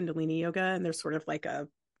do Kundalini yoga, and there's sort of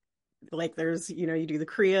like there's you do the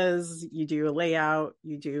kriyas, you do a layout,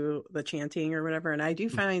 you do the chanting or whatever, and I do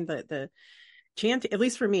find that the chant, at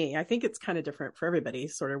least for me, I think it's kind of different for everybody,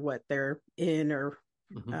 sort of what they're in or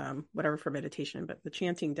Mm-hmm. whatever for meditation, but the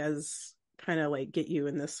chanting does kind of like get you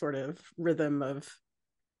in this sort of rhythm of,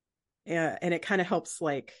 yeah, and it kind of helps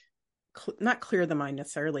like not clear the mind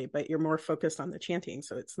necessarily, but you're more focused on the chanting,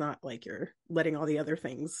 so it's not like you're letting all the other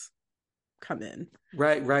things come in.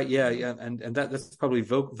 Right, yeah, and that's probably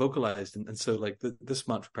vocalized, and so like this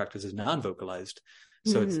mantra practice is non-vocalized,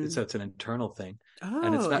 so Mm-hmm. it's an internal thing,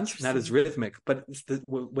 and it's Oh, not as interesting. rhythmic, but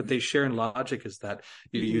what they share in logic is that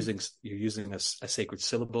Mm-hmm. you're using a sacred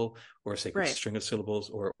syllable or a sacred Right. string of syllables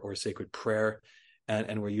or a sacred prayer,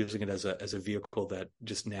 and we're using it as a vehicle that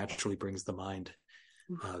just naturally brings the mind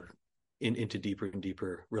uh, into deeper and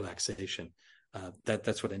deeper relaxation.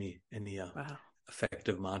 That's what any Wow.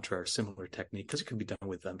 effective mantra or similar technique, because it can be done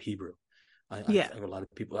with Hebrew. I Yeah. have a lot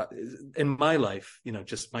of people in my life,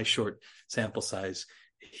 just my short sample size,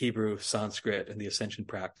 Hebrew, Sanskrit, and the ascension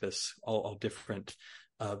practice, all different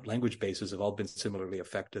language bases, have all been similarly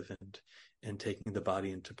effective in taking the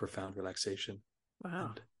body into profound relaxation. Wow.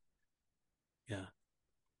 And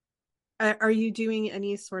yeah, Are you doing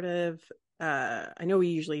any sort of I know we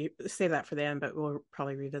usually say that for the end, but we'll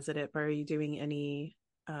probably revisit it, but are you doing any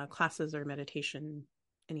classes or meditation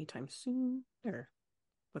anytime soon? Or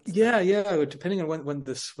what's the yeah. Depending on when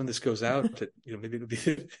this goes out, maybe it'll be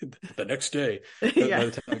the next day. By yeah.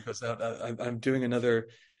 the time it goes out, I'm doing another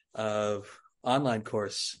uh, online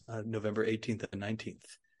course November 18th and 19th.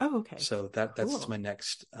 Oh, okay. So that's Cool. my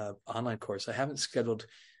next online course. I haven't scheduled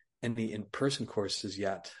any in-person courses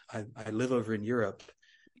yet. I live over in Europe,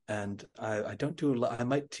 and I don't do a lot. I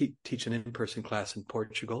might teach an in-person class in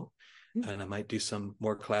Portugal, and I might do some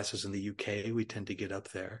more classes in the UK. We tend to get up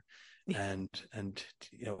there, and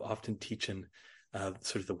often teach in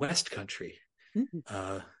sort of the West Country. Mm-hmm.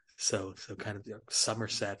 Uh, so kind of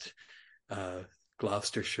Somerset, uh,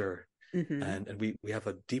 Gloucestershire, Mm-hmm. and we have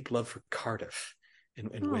a deep love for Cardiff in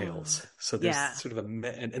Oh, Wales. So there's yeah. sort of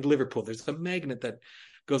and Liverpool. There's a magnet that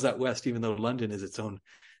goes out west, even though London is its own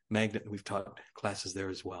magnet, and we've taught classes there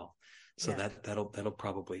as well. So Yeah. that'll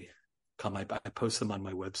probably come. I post them on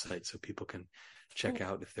my website so people can check Cool.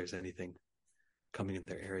 out if there's anything coming in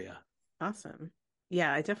their area. Awesome.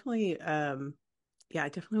 Yeah, I definitely want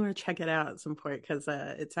to check it out at some point because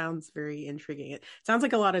it sounds very intriguing. It sounds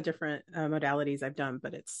like a lot of different modalities I've done,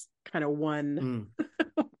 but it's kind of one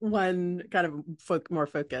Mm, one kind of more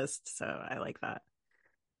focused. So I like that.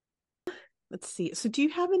 Let's see. So do you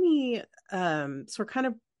have any so kind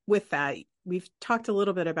of with that, we've talked a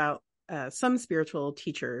little bit about some spiritual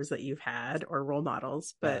teachers that you've had or role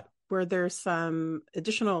models, yeah. but were there some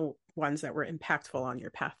additional ones that were impactful on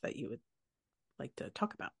your path that you would like to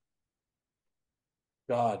talk about?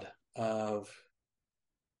 God,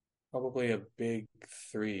 probably a big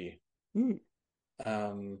three. Mm.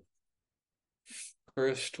 Um,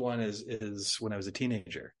 First one is when I was a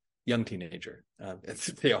teenager, young teenager.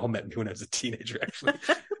 They all met me when I was a teenager, actually.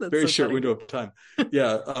 That's Very so short funny. window of time.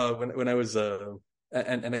 Yeah, when I was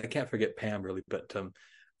and I can't forget Pam really, but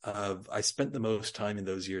I spent the most time in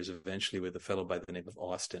those years eventually with a fellow by the name of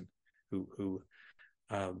Austin, who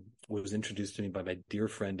was introduced to me by my dear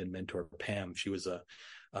friend and mentor Pam. She was a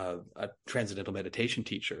transcendental meditation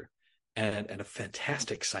teacher and a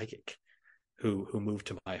fantastic psychic who moved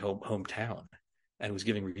to my hometown and was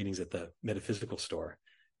giving readings at the Metaphysical store.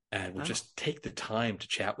 and would Wow. just take the time to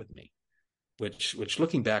chat with me, which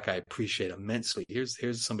looking back, I appreciate immensely.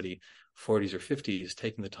 Here's somebody 40s or 50s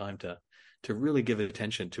taking the time to really give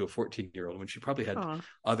attention to a 14-year-old when she probably had Aw.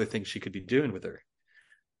 other things she could be doing with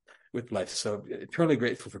life. So eternally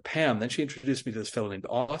grateful for Pam. Then she introduced me to this fellow named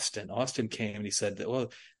Austin. Austin came and he said that,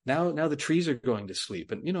 well, now the trees are going to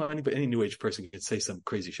sleep. And any new age person could say some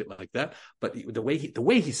crazy shit like that, but the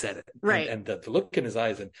way he said it, Right. and the look in his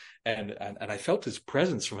eyes, and I felt his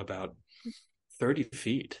presence from about 30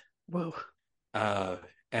 feet. Whoa.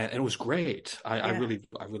 And it was great. I really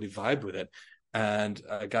vibed with it. And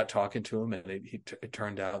I got talking to him, and it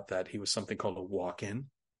turned out that he was something called a walk-in.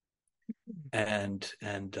 And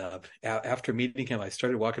after meeting him, I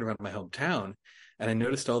started walking around my hometown, and I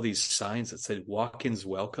noticed all these signs that said "walk-ins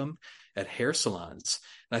welcome" at hair salons.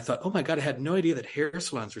 And I thought, oh my God, I had no idea that hair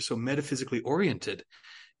salons were so metaphysically oriented.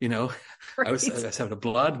 Right. I was having a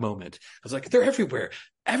blood moment. I was like, they're everywhere.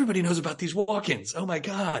 Everybody knows about these walk-ins. Oh my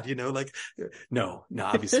God, no,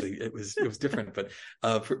 obviously it was different, but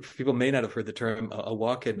for people may not have heard the term a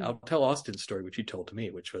walk-in. I'll tell Austin's story, which he told to me,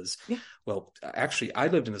 which was, well, actually I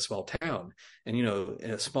lived in a small town, and in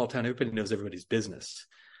a small town, everybody knows everybody's business.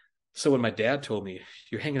 So when my dad told me,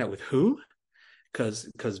 you're hanging out with who?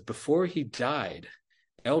 Because before he died,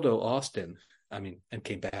 Eldo Austin, and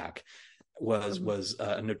came back, was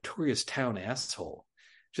a notorious town asshole.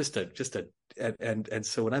 And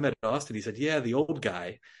so when I met Austin, he said, yeah, the old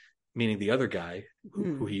guy, meaning the other guy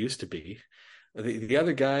who he used to be, the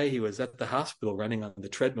other guy, he was at the hospital running on the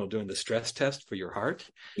treadmill doing the stress test for your heart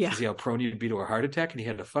to see how prone you'd be to a heart attack, and he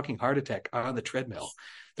had a fucking heart attack on the treadmill.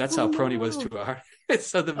 That's how prone he was to a heart.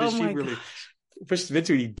 So the machine really pushed him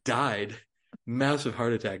into it. He died, massive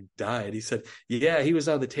heart attack, died. He said, yeah, he was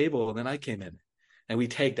on the table, and then I came in, and we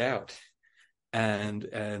tagged out. And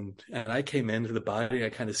I came into the body. I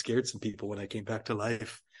kind of scared some people when I came back to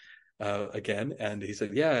life again. And he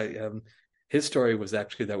said, yeah, his story was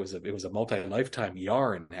actually it was a multi-lifetime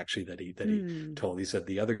yarn actually that he told. He said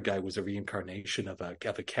the other guy was a reincarnation of a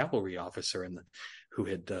cavalry officer who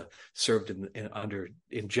had served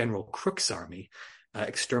in General Crook's army,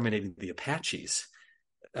 exterminating the Apaches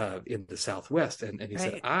in the Southwest. And he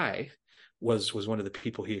said I was one of the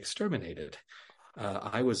people he exterminated.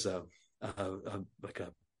 I was like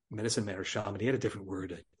a medicine man or shaman. He had a different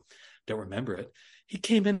word. I don't remember it. He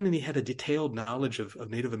came in and he had a detailed knowledge of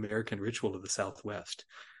Native American ritual of the Southwest.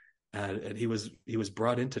 And he was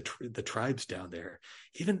brought into the tribes down there.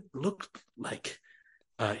 He even looked Native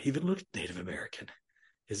American.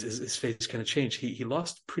 His face kind of changed. He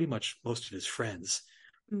lost pretty much most of his friends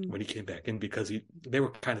when he came back in, because they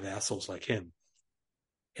were kind of assholes like him.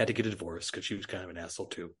 He had to get a divorce because she was kind of an asshole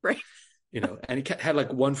too. Right. And he had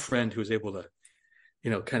like one friend who was able to,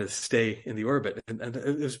 kind of stay in the orbit. And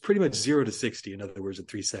it was pretty much 0 to 60, in other words, in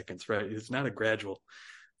 3 seconds, right? It's not a gradual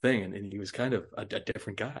thing. And he was kind of a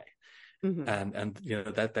different guy. Mm-hmm. And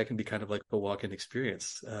that can be kind of like a walk-in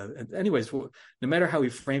experience. And anyways, no matter how he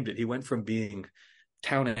framed it, he went from being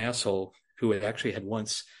town asshole who had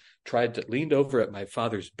once leaned over at my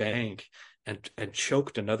father's bank and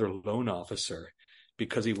choked another loan officer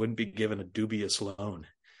because he wouldn't be given a dubious loan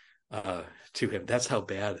to him. That's how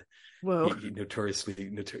bad he notoriously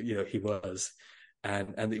he was.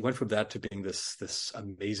 And he went from that to being this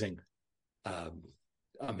amazing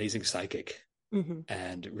psychic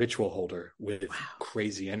and ritual holder with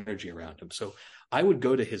crazy energy around him. So I would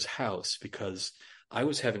go to his house because I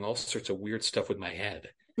was having all sorts of weird stuff with my head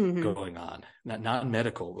going on, not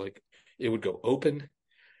medical. Like it would go open.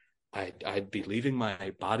 I'd be leaving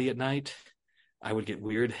my body at night. I would get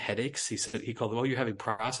weird headaches. He called them, oh, you're having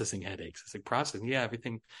processing headaches. I said, processing? Yeah,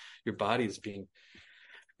 everything, your body is being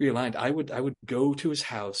realigned. I would go to his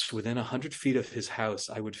house. Within 100 feet of his house,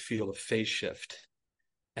 I would feel a phase shift.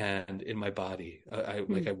 And in my body, I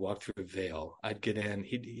walked through a veil. I'd get in.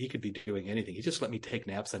 He could be doing anything. He just let me take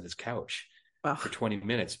naps on his couch for 20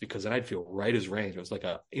 minutes because then I'd feel right as rain. It was like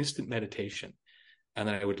a instant meditation. And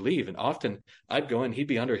then I would leave. And often I'd go in. He'd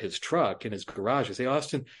be under his truck in his garage. I'd say,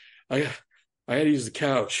 Austin, I had to use the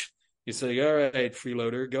couch. He'd say, all right,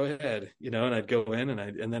 freeloader, go ahead. And I'd go in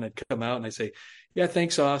and then I'd come out and I'd say, yeah,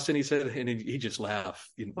 thanks, Austin. He said, and he'd just laugh.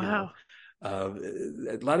 Wow. A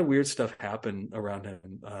lot of weird stuff happened around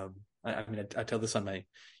him. I tell this on my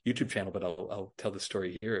YouTube channel, but I'll tell the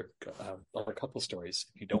story here. A couple stories,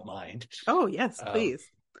 if you don't mind. Oh, yes, please.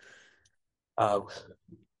 I'll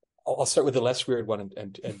start with the less weird one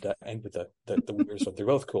and end with the weird one. They're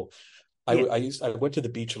both cool. I went to the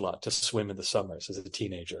beach a lot to swim in the summers as a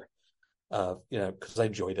teenager, because I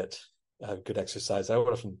enjoyed it. Good exercise. I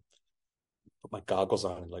would often put my goggles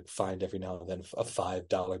on and find every now and then a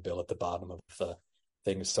 $5 bill at the bottom of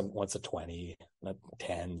things, once a 20,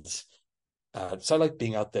 tens. So I like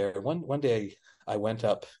being out there. One day I went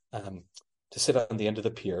up to sit on the end of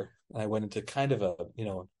the pier, and I went into kind of a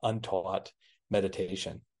untaught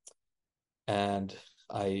meditation, and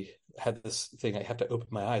I had this thing. I have to open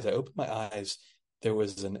my eyes. I opened my eyes. There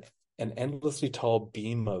was an endlessly tall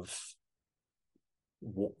beam of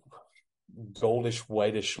goldish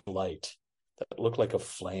whitish light that looked like a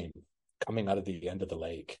flame coming out of the end of the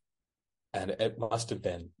lake, and it must have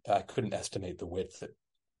been, I couldn't estimate the width,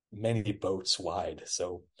 many boats wide,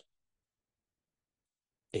 so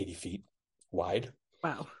 80 feet wide.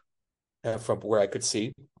 Wow. From where I could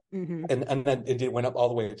see. Mm-hmm. And then it went up all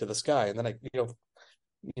the way to the sky, and then I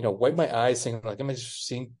wiped my eyes, saying like, am I just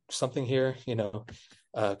seeing something here?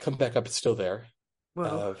 Come back up, it's still there.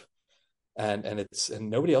 Whoa. And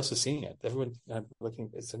nobody else is seeing it. Everyone, I'm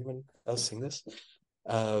looking, is anyone else seeing this?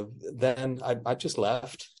 Then I just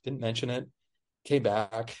left, didn't mention it, came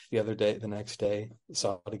back the next day,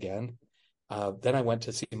 saw it again. Then I went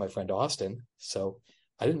to see my friend Austin, so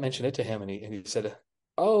I didn't mention it to him, and he said,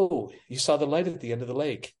 "Oh, you saw the light at the end of the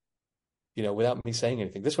lake," without me saying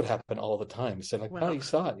anything. This would happen all the time. He said, like, Wow. "Oh, you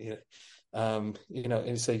saw it," and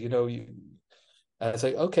he said, you. I was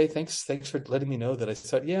like, "Okay, thanks for letting me know that I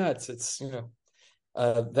saw it." Yeah, it's.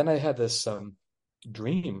 Then I had this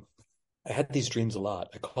dream. I had these dreams a lot.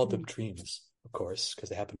 I called them dreams, of course, because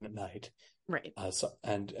they happen at night. Right.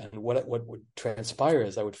 And what would transpire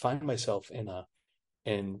is I would find myself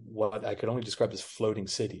in what I could only describe as floating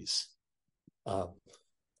cities.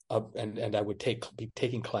 And I would be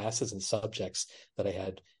taking classes and subjects that I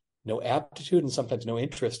had no aptitude and sometimes no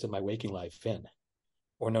interest in my waking life in,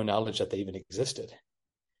 or no knowledge that they even existed.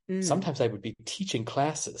 Mm. Sometimes I would be teaching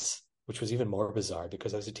classes, which was even more bizarre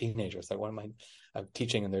because I was a teenager. It's like, I'm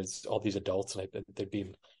teaching, and there's all these adults, and there'd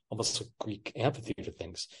be almost like Greek amphitheater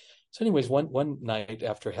things. So anyways, one night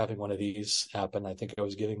after having one of these happen, I think I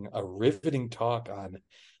was giving a riveting talk on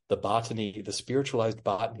the spiritualized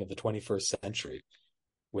botany of the 21st century,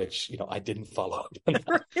 which, I didn't follow.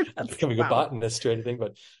 I'm becoming a botanist or anything,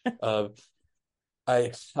 but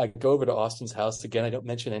I go over to Austin's house again. I don't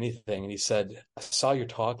mention anything. And he said, "I saw your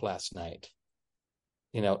talk last night.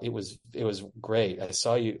 It was great. I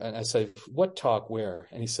saw you." And I said, "What talk? Where?"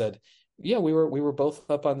 And he said, "Yeah, we were both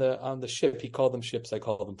up on the ship." He called them ships. I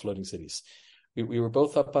call them floating cities. We were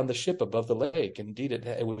both up on the ship above the lake. Indeed,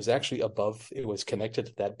 it was actually above. It was connected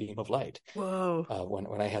to that beam of light. Whoa.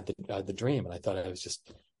 When I had the dream, and I thought I was just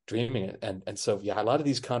dreaming it. And so, yeah, a lot of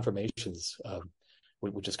these confirmations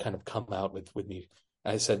would just kind of come out with me.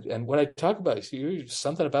 I said, and what I talk about is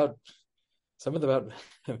something about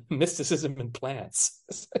mysticism and plants.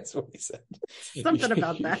 That's what he said. Something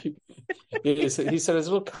about that. He said it's a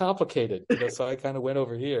little complicated, so I kind of went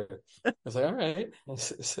over here. I was like, all right.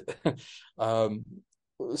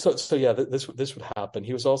 So yeah, this would happen.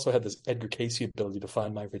 He also had this Edgar Cayce ability to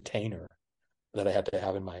find my retainer that I had to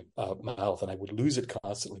have in my mouth, and I would lose it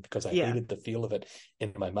constantly because I hated the feel of it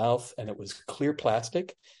in my mouth, and it was clear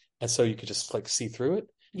plastic, and so you could just like see through it.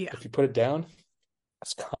 Yeah. If you put it down, I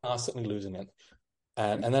was constantly losing it,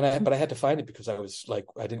 and then but I had to find it because I was like,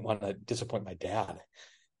 I didn't want to disappoint my dad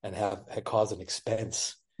and had caused an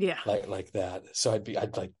expense like that. So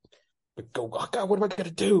I'd like go, "Oh God, what am I going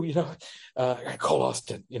to do?" I call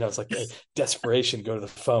Austin. It's like a desperation. Go to the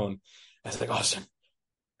phone. I was like, "Austin,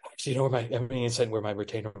 do you know any insight where my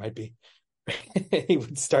retainer might be?" He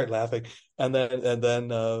would start laughing, and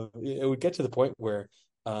then it would get to the point where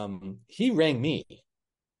he rang me.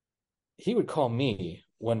 He would call me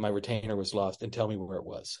when my retainer was lost and tell me where it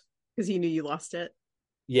was. Because he knew you lost it.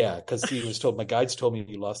 Yeah, because he was told, my guides told me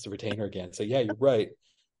you lost the retainer again. So yeah, you're right.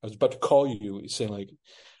 I was about to call you, saying like,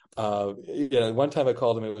 one time I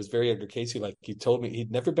called him. It was very Edgar Cayce. Like, he told me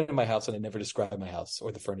he'd never been in my house, and I never described my house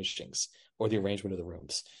or the furnishings or the arrangement of the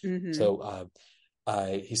rooms. Mm-hmm. So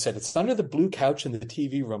he said, "It's under the blue couch in the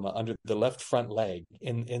TV room, under the left front leg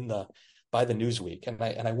by the Newsweek." And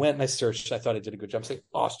I went and I searched. I thought I did a good job. I said,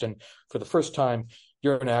 "Austin, for the first time,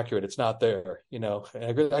 you're inaccurate. It's not there. And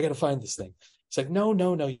I got to find this thing." It's like, no,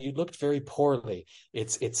 you looked very poorly.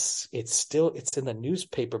 It's in the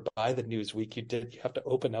newspaper by the Newsweek. You have to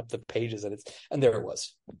open up the pages, and there it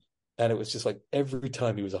was. And it was just like every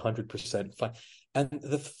time he was 100% fine. And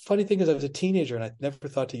the funny thing is, I was a teenager, and I never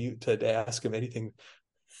thought to ask him anything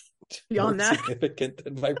beyond more that significant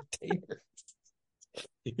than my retainer.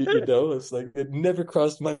 It's like it never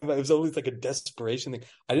crossed my mind. It was always like a desperation thing.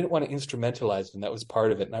 I didn't want to instrumentalize him. That was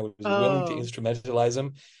part of it, and I was willing to instrumentalize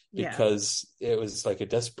him because it was like a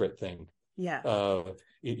desperate thing. Yeah.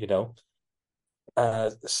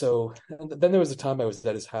 So and then there was a time I was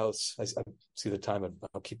at his house. I see the time, and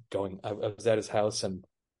I'll keep going. I was at his house, and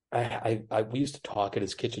we used to talk at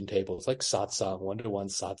his kitchen table. It's like satsang, one-to-one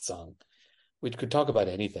satsang. We could talk about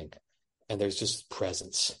anything, and there's just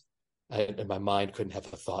presence. And my mind couldn't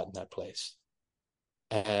have a thought in that place.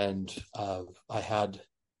 And I had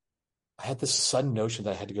this sudden notion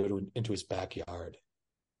that I had to go into his backyard.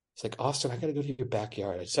 It's like, Austin, I got to go to your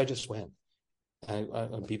backyard. I just went.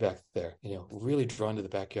 I'll be back there, really drawn to the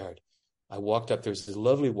backyard. I walked up. There's this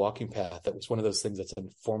lovely walking path that was one of those things that's a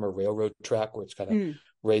former railroad track where it's kind of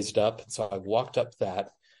raised up. So I walked up that,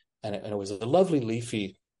 and it was a lovely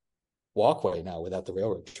leafy walkway now without the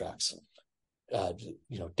railroad tracks,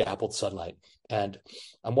 dappled sunlight. And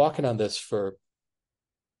I'm walking on this for,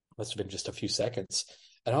 must have been just a few seconds.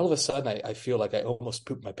 And all of a sudden I feel like I almost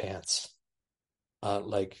pooped my pants.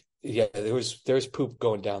 There was poop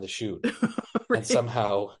going down the chute. Right. And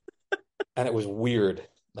somehow, and it was weird.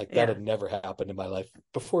 Like that had never happened in my life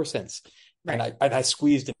before, since. Right. And I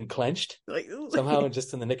squeezed and clenched somehow,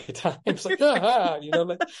 just in the nick of time. It's like,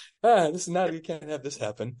 this is not, you can't have this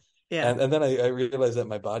happen. Yeah. And then I realized that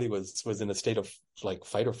my body was in a state of like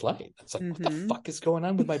fight or flight. It's like, what the fuck is going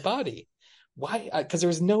on with my body? Why? Because there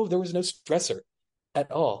was no stressor at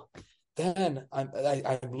all. Then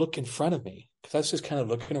I look in front of me, because I was just kind of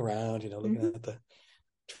looking around, looking at the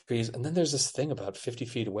trees. And then there's this thing about 50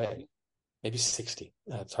 feet away, maybe 60.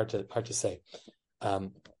 It's hard to say.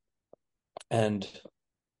 And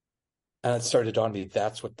it started to dawn on me,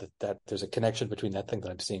 that's what that there's a connection between that thing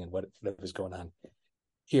that I'm seeing and what was going on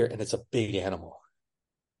here. And it's a big animal,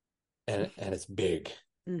 and it's big,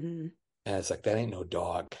 and it's like, that ain't no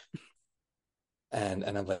dog. And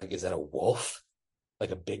I'm like, is that a wolf?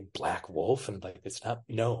 Like a big black wolf? And like, it's not,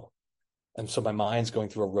 no. And so my mind's going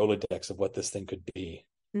through a Rolodex of what this thing could be.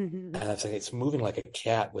 And I was like, it's moving like a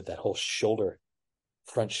cat with that whole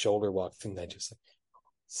front shoulder walk thing. That just like,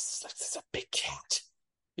 it's a big cat.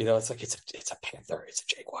 It's like, it's a panther, it's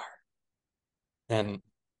a jaguar. And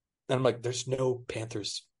I'm like, there's no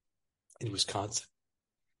panthers in Wisconsin.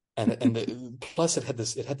 And plus it had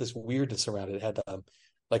this weirdness around it. It had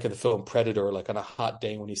like in the film Predator, like on a hot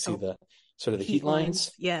day when you see the sort of the heat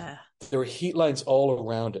lines. Yeah. There were heat lines all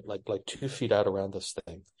around it, like 2 feet out around this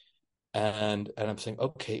thing. And I'm saying,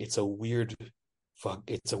 okay, it's a weird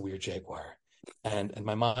jaguar. And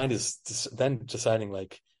my mind is then deciding,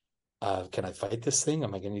 like, can I fight this thing?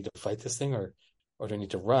 Am I going to need to fight this thing, or do I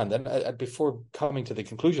need to run? Then before coming to the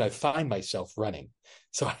conclusion, I find myself running.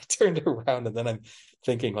 So I turned around, and then I'm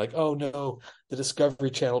thinking like, oh no, the Discovery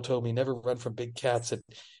Channel told me never run from big cats.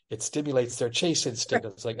 It stimulates their chase instinct.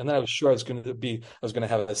 It's like, and then I was sure I was going to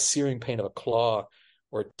have a searing pain of a claw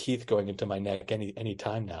or teeth going into my neck any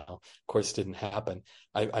time now. Of course, it didn't happen.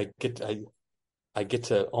 I get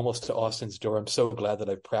to almost to Austin's door. I'm so glad that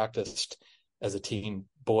I practiced as a teen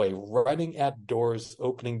boy, running at doors,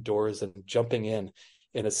 opening doors, and jumping in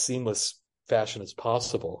a seamless fashion as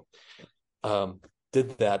possible.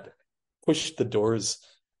 Did that, pushed the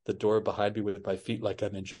door behind me with my feet like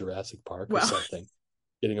I'm in Jurassic Park or something,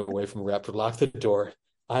 getting away from a raptor, locked the door.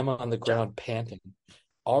 I'm on the ground panting.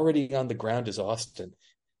 Already on the ground is Austin.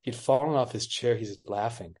 He'd fallen off his chair. He's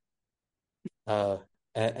laughing. And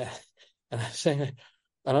I'm saying,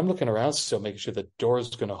 and I'm looking around still, making sure the door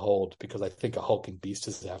is going to hold, because I think a hulking beast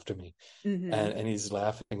is after me. And he's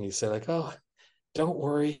laughing. He said, like, oh, don't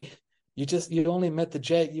worry. You only met the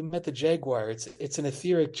jaguar. It's an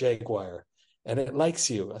etheric jaguar, and it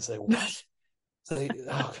likes you. I was like, what? Like,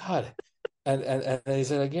 oh God. And he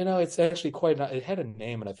said, like, it's actually it had a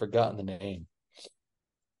name, and I've forgotten the name.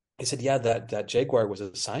 He said, yeah, that jaguar was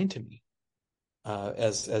assigned to me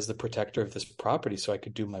as the protector of this property, so I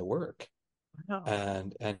could do my work. Oh.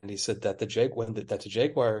 And he said that the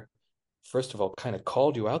jaguar, first of all, kind of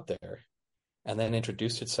called you out there, and then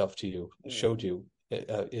introduced itself to you, showed you,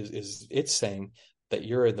 it's saying that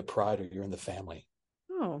you're in the pride, or you're in the family.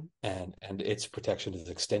 Oh. And its protection is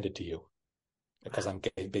extended to you, because I'm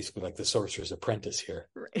basically like the sorcerer's apprentice here,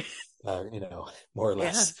 right. More or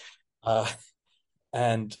less. Yeah.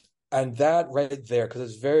 And that right there,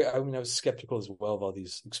 because I was skeptical as well of all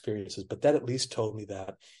these experiences, but that at least told me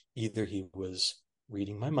that either he was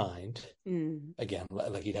reading my mind, again,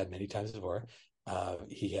 like he'd had many times before,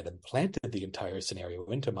 he had implanted the entire scenario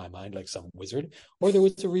into my mind like some wizard, or there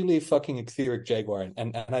was a really fucking etheric jaguar.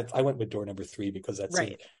 And I went with door number 3, because that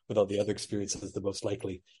seemed, with all the other experiences, the most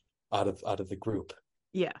likely out of the group.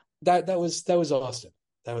 Yeah. That was Austin.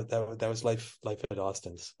 That was life at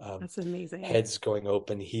Austin's. That's amazing. Heads going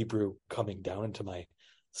open, Hebrew coming down into my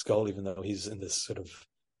skull, even though he's in this sort of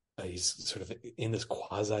he's sort of in this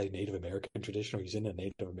quasi Native American tradition, or he's in a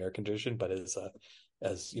Native American tradition, but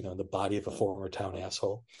as you know, in the body of a former town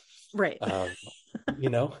asshole. Right. Um, you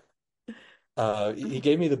know, he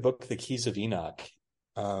gave me the book, The Keys of Enoch.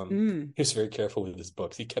 Mm. He was very careful with his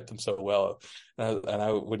books. He kept them so well, and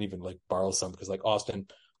I wouldn't even like borrow some because, like, Austin,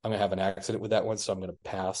 I'm gonna have an accident with that one, so I'm gonna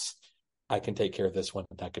pass. I can take care of this one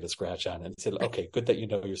and not get a scratch on it. He said, okay, good that you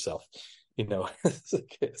know yourself. You know,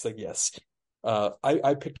 it's like yes.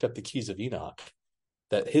 I picked up The Keys of Enoch,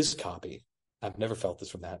 that his copy. I've never felt this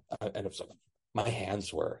from that, and it was like my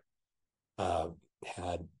hands were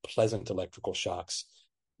had pleasant electrical shocks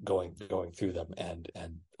going through them, and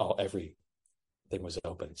everything was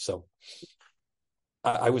open. So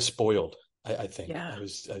I was spoiled. I think Yeah. I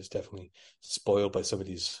was definitely spoiled by some of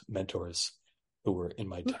these mentors who were in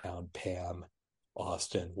my town: Pam,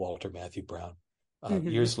 Austin, Walter, Matthew Brown.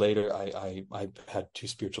 Years later, I had two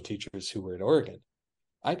spiritual teachers who were in Oregon.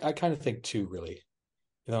 I kind of think two, really.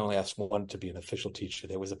 You know, I only asked one to be an official teacher.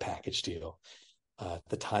 There was a package deal. At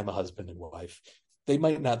the time, a husband and wife. They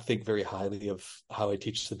might not think very highly of how I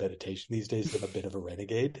teach the meditation these days. I'm a bit of a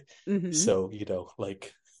renegade. So, you know,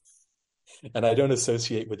 like, and I don't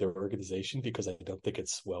associate with their organization because I don't think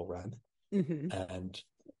it's well run. And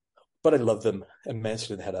but I love them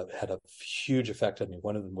immensely. They had a huge effect on me.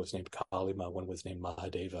 One of them was named Kalima. One was named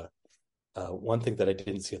Mahadeva. One thing that I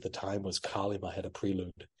didn't see at the time was Kalima had a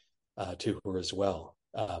prelude to her as well,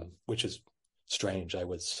 which is strange. I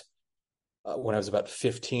was when I was about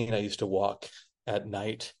 15, I used to walk at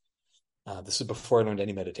night. This is before I learned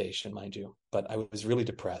any meditation, mind you, but I was really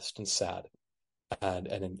depressed and sad and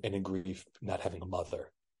in grief, not having a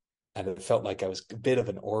mother. And it felt like I was a bit of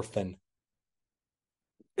an orphan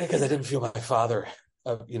because I didn't feel my father,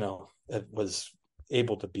 you know, was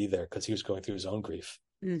able to be there because he was going through his own grief.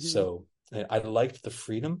 So I liked the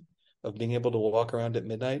freedom of being able to walk around at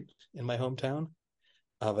midnight in my hometown.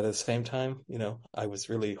 But at the same time, you know, I was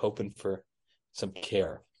really hoping for some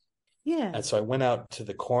care. Yeah. And so I went out to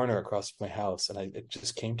the corner across my house, and it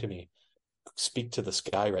just came to me, speak to the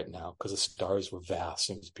sky right now, because the stars were vast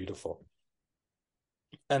and it was beautiful.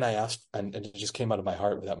 And I asked, and it just came out of my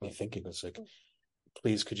heart without me thinking. It was like,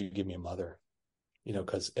 please, could you give me a mother? You know,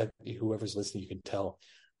 because whoever's listening, you can tell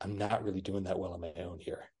I'm not really doing that well on my own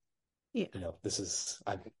here. Yeah. You know, this is,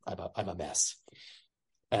 I'm a mess.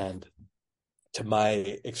 And to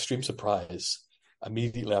my extreme surprise,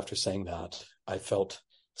 immediately after saying that, I felt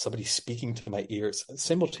somebody speaking to my ears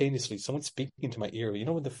simultaneously. Someone speaking to my ear. You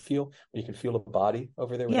know, when you can feel a body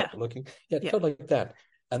over there without looking. Yeah, it felt like that.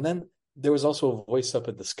 And then there was also a voice up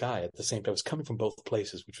in the sky at the same time. It was coming from both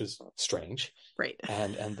places, which was strange. Right.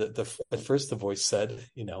 And at first the voice said,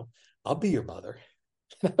 you know, I'll be your mother.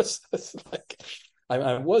 And I was like,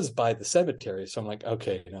 I was by the cemetery, so I'm like,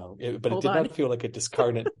 okay, no, but it did not feel like a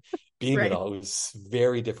discarnate being at all. It was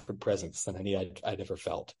very different presence than any I'd ever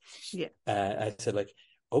felt. Yeah. And I said, like,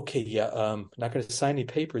 okay, yeah, not going to sign any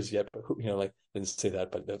papers yet, but who, you know, like, I didn't say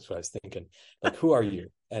that, but that's what I was thinking. Like, who are you?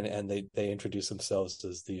 And they introduced themselves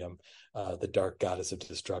as the dark goddess of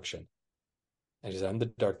destruction. And she said, I'm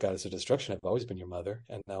the dark goddess of destruction. I've always been your mother,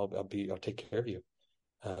 and I'll take care of you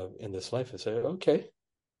in this life. I said, okay.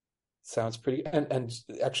 Sounds pretty, and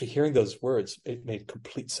actually hearing those words, it made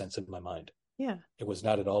complete sense in my mind. Yeah. It was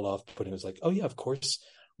not at all off-putting. It was like, oh yeah, of course,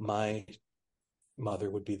 my mother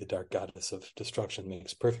would be the dark goddess of destruction.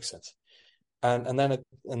 Makes perfect sense. And then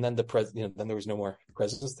then there was no more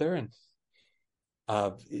presence there. And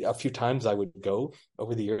a few times I would go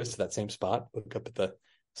over the years to that same spot, look up at the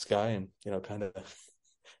sky, and you know, kind of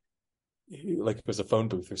like it was a phone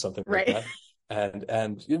booth or something like that.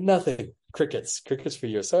 And nothing, crickets for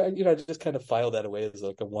years. So I just kind of file that away as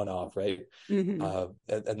like a one-off, right? And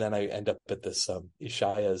then I end up at this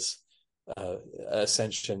Ishaya's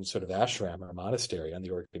ascension sort of ashram or monastery on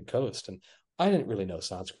the Oregon coast, and I didn't really know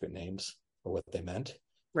Sanskrit names or what they meant.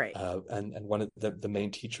 Right. And one of the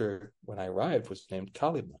main teacher when I arrived was named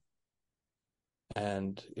Kalima,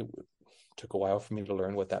 and it took a while for me to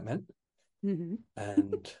learn what that meant.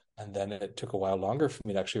 And then it took a while longer for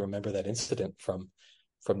me to actually remember that incident from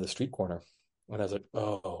the street corner when I was like,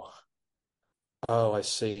 oh, I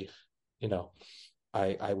see. You know,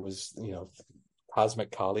 I was, you know,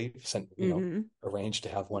 cosmic Kali sent, you know, arranged to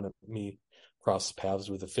have one of me cross paths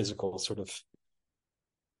with a physical sort of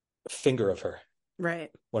finger of her.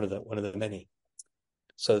 Right. One of the many.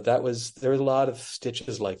 So there was a lot of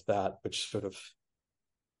stitches like that, which sort of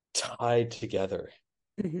tied together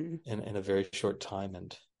in a very short time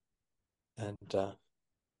and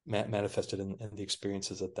manifested in the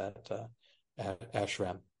experiences at that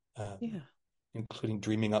ashram, including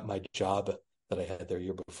dreaming up my job that I had there a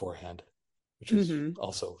year beforehand. which is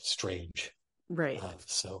also strange. Right.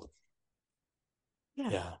 So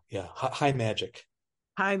Yeah. yeah. High magic.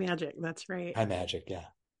 High magic. That's right. High magic. Yeah.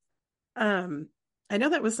 I know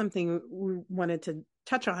that was something we wanted to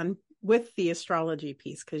touch on with the astrology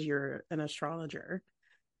piece because you're an astrologer.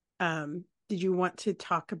 Did you want to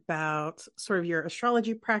talk about sort of your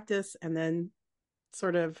astrology practice and then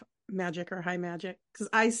sort of magic or high magic? Because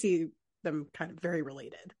I see them kind of very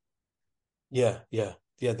related. Yeah.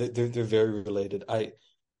 They're very related. I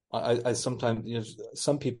sometimes,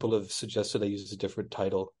 some people have suggested I use a different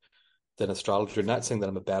title than astrologer. Not saying that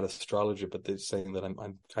I'm a bad astrologer, but they're saying that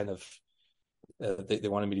I'm kind of. They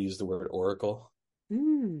wanted me to use the word oracle.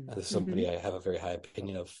 As somebody I have a very high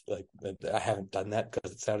opinion of. Like, I haven't done that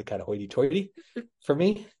because it sounded kind of hoity-toity for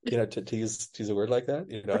me. To use a word like that.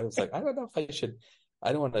 I was like, I don't know if I should.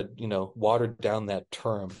 I don't want to, water down that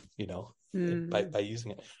term. By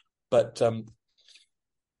using it, but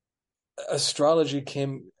astrology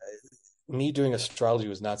came. Me doing astrology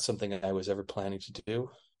was not something I was ever planning to do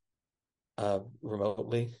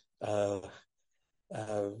remotely.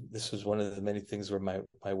 This was one of the many things where my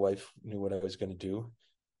wife knew what I was going to do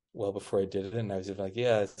well before I did it, and I was like,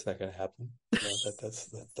 "Yeah, it's not going to happen."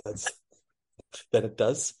 That's that it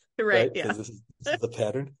does, Right. right? Yeah. This is the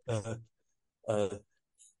pattern,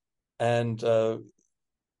 and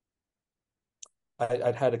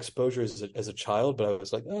I'd had exposure as a child, but I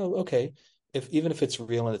was like, "Oh, okay." Even if it's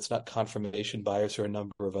real and it's not confirmation bias or a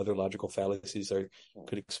number of other logical fallacies that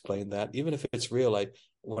could explain that, even if it's real,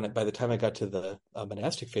 by the time I got to the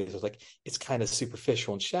monastic phase, I was like, it's kind of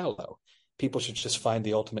superficial and shallow. People should just find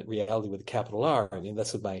the ultimate reality with a capital R. I mean,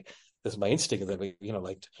 that's my instinct. That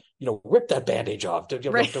rip that bandage off.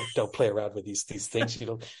 Don't play around with these things.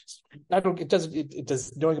 I don't. It doesn't. It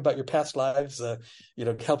does knowing about your past lives.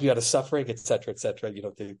 Help you out of suffering, etc., etc.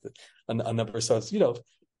 A number of songs.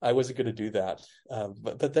 I wasn't going to do that.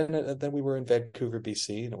 But then we were in Vancouver,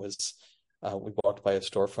 BC, and it was we walked by a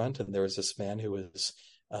storefront, and there was this man who was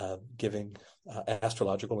giving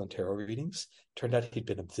astrological and tarot readings. Turned out he'd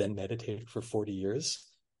been a Zen meditator for 40 years,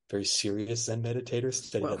 very serious Zen meditator,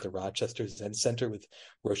 studied at the Rochester Zen Center with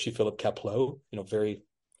Roshi Philip Kapleau, very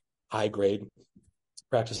high grade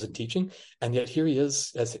practice and teaching. And yet here he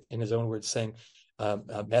is, as in his own words, saying,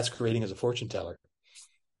 masquerading as a fortune teller.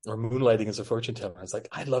 Or moonlighting as a fortune teller. I was like,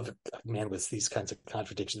 I love a man with these kinds of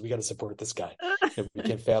contradictions. We got to support this guy. We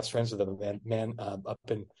became fast friends with a man up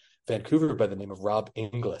in Vancouver by the name of Rob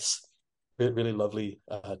Inglis, really lovely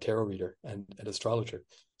tarot reader and astrologer.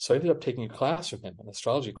 So I ended up taking a class from him, an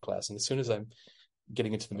astrology class. And as soon as I'm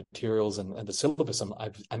getting into the materials and the syllabus,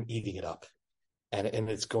 I'm eating it up. And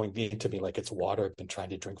it's going into me like it's water I've been trying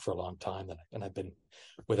to drink for a long time, and I've been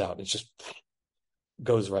without. It just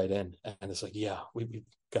goes right in, and it's like, yeah, we've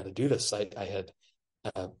got to do this. I had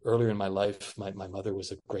earlier in my life, my mother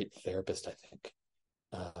was a great therapist. I think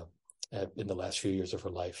in the last few years of her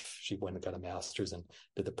life, she went and got a master's and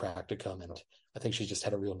did the practicum, and I think she just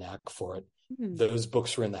had a real knack for it. Those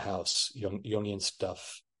books were in the house: Jungian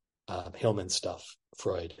stuff, Hillman stuff,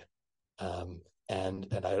 Freud, and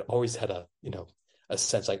I always had a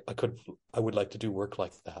sense I would like to do work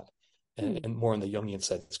like that, and more in the Jungian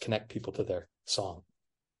sense, connect people to their song,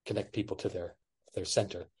 connect people to their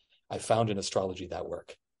center. I found in astrology that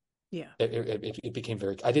work. Yeah. It became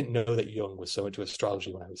very, I didn't know that Jung was so into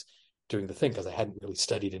astrology when I was doing the thing because I hadn't really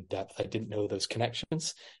studied in depth. I didn't know those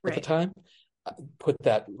connections at the time. I put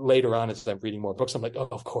that later on as I'm reading more books. I'm like, oh,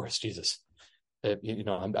 of course, Jesus.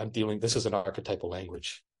 I'm dealing, this is an archetypal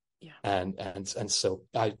language. Yeah. And so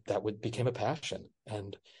became a passion.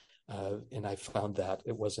 And I found that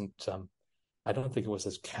it wasn't, I don't think it was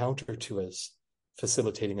as counter to as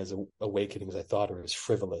facilitating as awakening as I thought, or as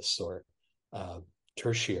frivolous or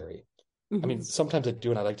tertiary. I mean, sometimes I do,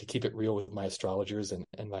 and I like to keep it real with my astrologers and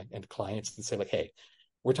my clients and say, like, hey,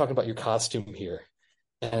 we're talking about your costume here.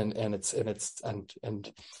 And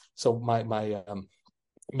so my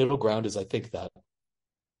middle ground is, I think that,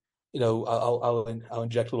 I'll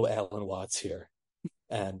inject a little Alan Watts here.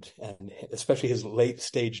 And especially his late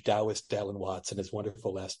stage Taoist Alan Watts in his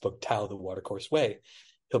wonderful last book, Tao, the Watercourse Way.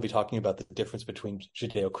 He'll be talking about the difference between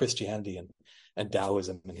Judeo-Christianity and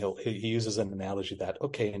Taoism. And he uses an analogy that,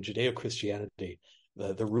 okay, in Judeo-Christianity,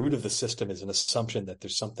 the root of the system is an assumption that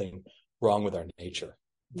there's something wrong with our nature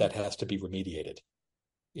that has to be remediated.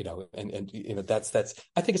 That's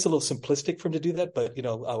I think it's a little simplistic for him to do that, but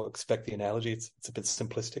I'll expect the analogy. It's a bit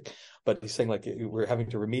simplistic, but he's saying, like, we're having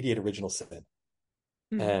to remediate original sin.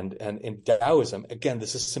 Mm. And in Taoism, again,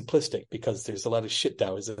 this is simplistic because there's a lot of shit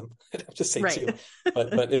Taoism, I have to say Right. too.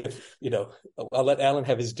 But if I'll let Alan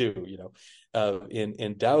have his due.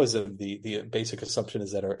 In Taoism, the basic assumption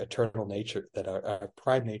is that our eternal nature, that our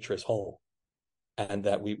prime nature is whole, and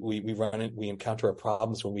that we encounter our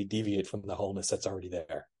problems when we deviate from the wholeness that's already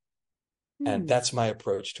there. And Mm. that's my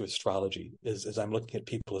approach to astrology, is I'm looking at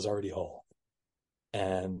people as already whole.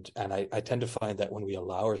 And I tend to find that when we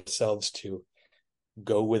allow ourselves to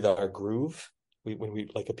go with our groove, when we,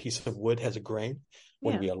 like a piece of wood has a grain,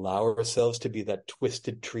 when Yeah. we allow ourselves to be that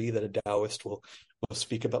twisted tree that a Taoist will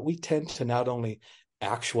speak about, we tend to not only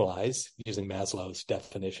actualize, using Maslow's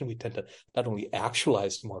definition, we tend to not only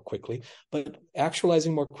actualize more quickly, but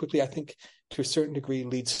actualizing more quickly, I think, to a certain degree,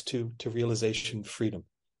 leads to realization, freedom,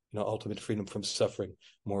 ultimate freedom from suffering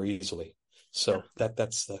more easily. Yeah. So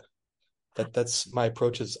that's my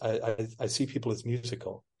approach. Is I see people as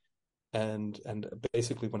musical, and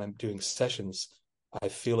basically when I'm doing sessions, I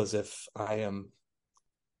feel as if I am,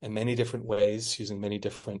 in many different ways, using many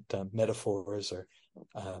different metaphors or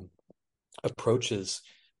um, approaches,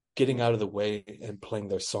 getting out of the way and playing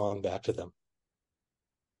their song back to them,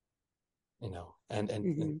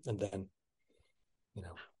 Mm-hmm. and then you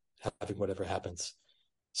know having whatever happens.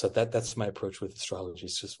 So that's my approach with astrology.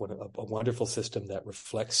 It's just a wonderful system that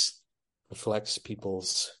reflects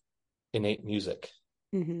people's innate music.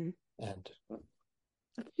 Mm-hmm. And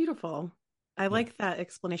That's beautiful. I yeah. like that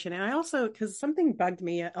explanation. And I also, because something bugged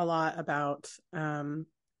me a lot about, because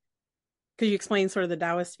you explained sort of the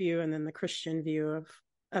Taoist view and then the Christian view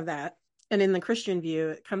of that. And in the Christian view,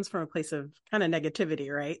 it comes from a place of kind of negativity,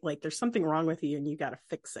 right? Like there's something wrong with you and you got to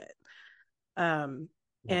fix it. Um,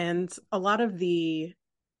 Yeah. and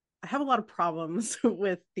I have a lot of problems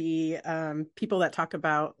with the people that talk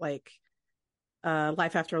about like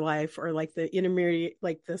life after life, or like the intermediary,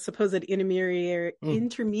 like the supposed intermediary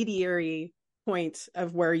point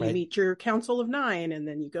of where you Right. meet your council of nine and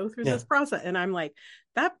then you go through Yeah. this process. And I'm like,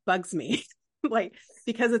 that bugs me. Like,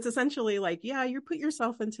 because it's essentially like, yeah, you put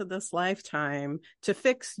yourself into this lifetime to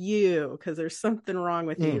fix you because there's something wrong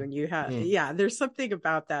with you. Mm. And you have, Mm. yeah, there's something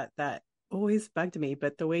about that always bugged me.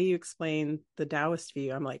 But the way you explain the Taoist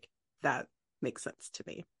view, I'm like, that makes sense to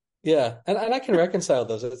me. Yeah, and I can reconcile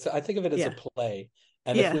those. I think of it as a Yeah. play,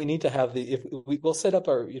 and if Yeah. we need to have if we'll set up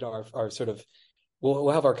our sort of,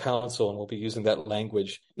 we'll have our council, and we'll be using that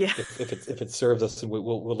language Yeah. if it serves us, and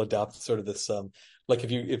we'll adopt sort of this like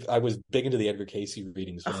if I was big into the Edgar Cayce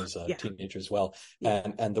readings when I Oh, was a yeah. teenager as well, Yeah.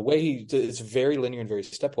 and the way it's very linear and very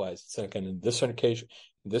stepwise. It's like in this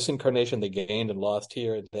incarnation they gained and lost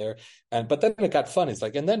here and there, but then it got fun. It's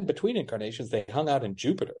like, and then between incarnations they hung out in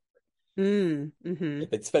Jupiter. Mm-hmm.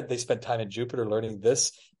 They spent time in Jupiter learning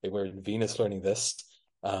this. They were in Venus learning this,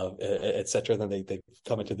 etc. Then they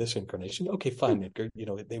come into this incarnation. Okay, fine, Edgar.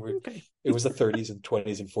 They were. Okay. It was the 30s and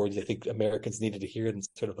 20s and 40s. I think Americans needed to hear it in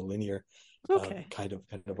sort of a linear, Okay. kind of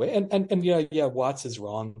way. And yeah, Watts is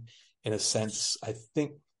wrong in a sense. I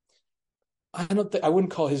think I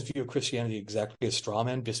wouldn't call his view of Christianity exactly a straw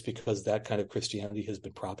man, just because that kind of Christianity has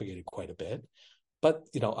been propagated quite a bit. But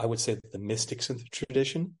I would say that the mystics in the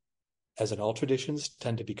tradition, as in all traditions,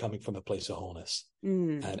 tend to be coming from a place of wholeness,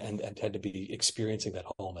 Mm. and tend to be experiencing that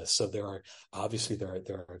wholeness. So there are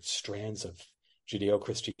strands of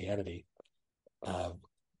Judeo-Christianity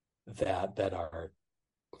that are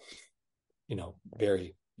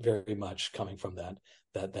very, very much coming from that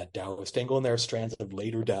Taoist angle, and there are strands of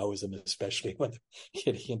later Taoism, especially when they're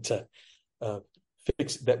getting into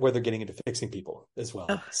where they're getting into fixing people as well.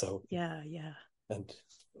 Oh, So yeah, yeah. and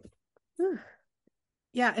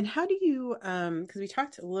Yeah, and how do you because we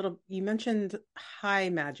talked a little, you mentioned high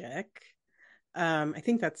magic. I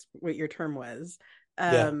think that's what your term was.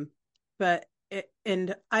 yeah. But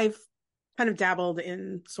and I've kind of dabbled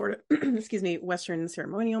in sort of excuse me, Western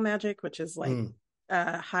ceremonial magic, which is like Mm.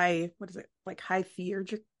 high, what is it? Like high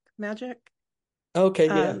theurgic magic. Okay,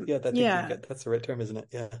 yeah, I think Yeah. that's the right term, isn't it?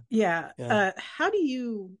 Yeah, Yeah. yeah. How do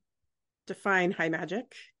you define high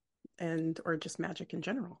magic and or just magic in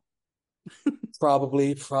general?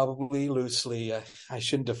 Probably loosely. I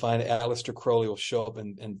shouldn't define it. Aleister Crowley will show up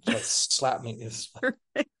and like slap me,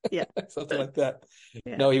 Yeah. something like that.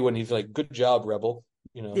 Yeah. No, he wouldn't. He's like, "Good job, rebel."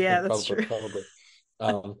 Yeah, that's true. Probably.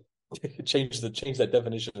 Um, change that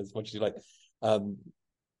definition as much as you like. Um,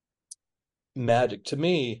 Magic to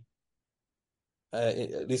me,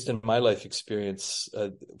 at least in my life experience,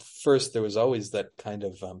 first there was always that kind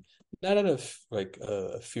of not out of like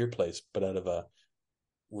a fear place, but out of a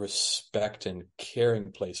respect and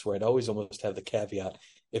caring place, where I'd always almost have the caveat,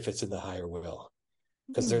 if it's in the higher will,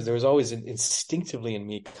 because there was always instinctively in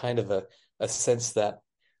me kind of a sense that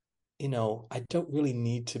I don't really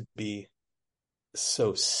need to be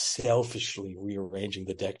so selfishly rearranging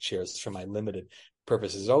the deck chairs for my limited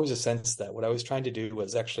purposes. There's always a sense that what I was trying to do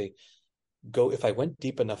was actually go, if I went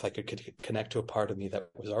deep enough, I could connect to a part of me that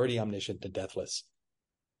was already omniscient and deathless,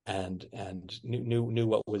 and knew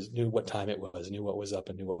what time it was, knew what was up,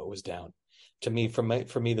 and knew what was down. To me, for me,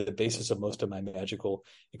 the basis of most of my magical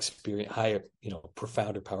experience, higher,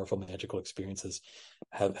 profound or powerful magical experiences,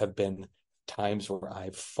 have been times where I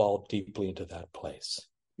fall deeply into that place,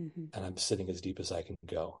 and I'm sitting as deep as I can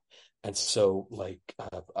go. And so, like,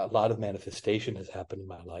 a lot of manifestation has happened in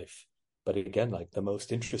my life, but again, like the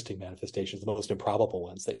most interesting manifestations, the most improbable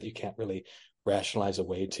ones that you can't really rationalize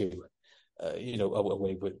away to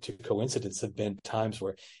away to coincidence, have been times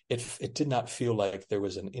where it did not feel like there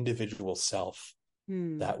was an individual self.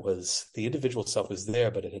 The individual self was there,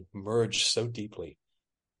 but it had merged so deeply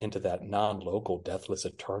into that non-local, deathless,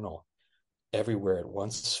 eternal, everywhere at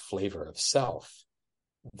once flavor of self,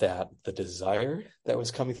 that the desire that was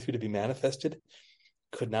coming through to be manifested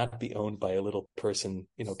could not be owned by a little person,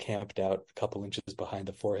 camped out a couple inches behind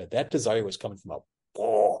the forehead. That desire was coming from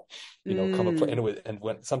come up, and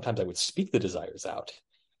when sometimes I would speak the desires out,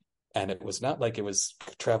 and it was not like it was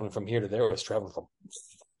traveling from here to there. It was traveling from,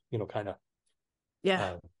 kind of,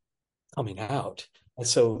 coming out. And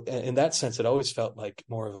so, in that sense, it always felt like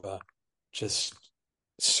more of a just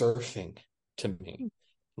surfing to me,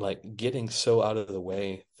 like getting so out of the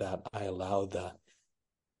way that I allow the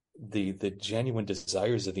genuine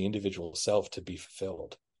desires of the individual self to be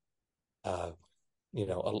fulfilled,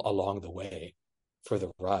 along the way for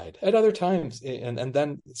the ride. At other times, and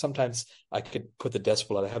then sometimes I could put the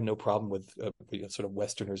decibel out. I have no problem with sort of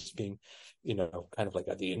Westerners being, kind of like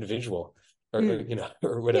the individual, or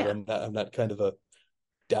whatever. Yeah. I'm not kind of a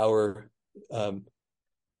dour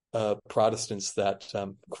Protestants that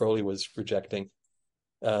Crowley was rejecting.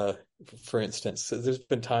 For instance, so there's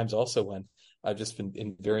been times also when I've just been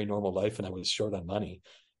in very normal life and I was short on money,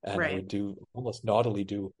 and I would almost naughtily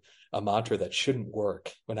do a mantra that shouldn't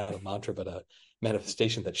work. Well, not a mantra, but a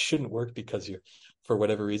manifestation that shouldn't work, because for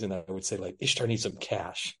whatever reason, I would say, like, Ishtar needs some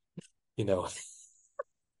cash, but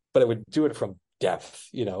I would do it from depth,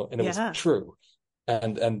 and it was true.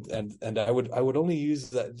 And I would only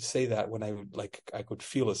say that when I could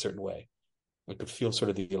feel a certain way. I could feel sort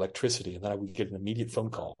of the electricity, and then I would get an immediate phone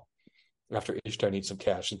call after Ishtar needs some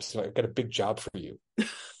cash and say, I've got a big job for you.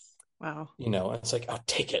 Wow. It's like, I'll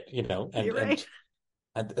take it, and You're right.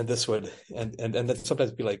 and this would, and then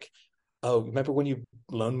sometimes be like, oh, remember when you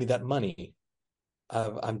loaned me that money?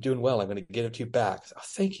 I'm doing well. I'm going to get it to you back. Oh,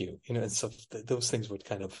 thank you. And so those things would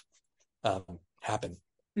kind of happen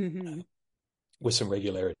with some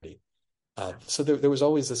regularity. So there was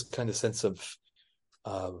always this kind of sense of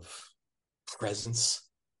presence.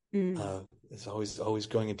 It's always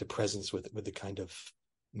going into presence with the kind of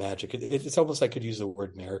magic. It's almost, I could use the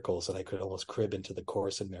word miracles, and I could almost crib into the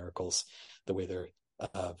Course in Miracles, the way they're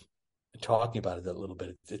talking about it a little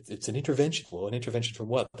bit. It's an intervention. Well, an intervention from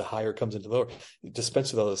what? The higher comes into the lower.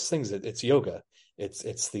 Dispense with all those things. It's yoga.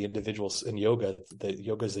 It's the individuals in yoga. The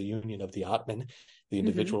yoga is the union of the Atman, the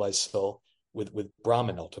individualized soul, with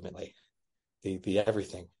Brahman, ultimately, the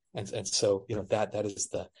everything. And so, that is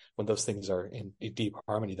when those things are in deep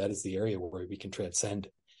harmony, that is the area where we can transcend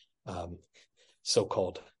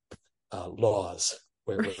so-called laws,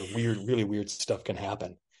 where really weird stuff can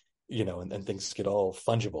happen, and things get all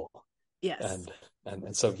fungible. Yes.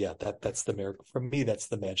 And so, that's the miracle. For me, that's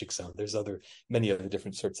the magic zone. There's many other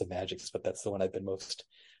different sorts of magics, but that's the one I've been most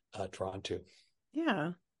drawn to.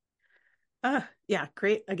 Yeah.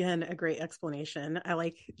 Great. Again, a great explanation. I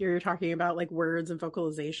like you're talking about like words and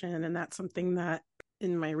vocalization, and that's something that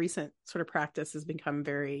in my recent sort of practice has become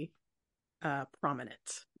very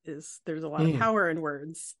prominent. There's a lot of power in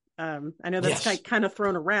words. I know that's kind of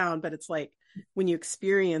thrown around, but it's like when you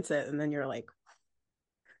experience it, and then you're like,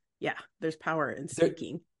 there's power in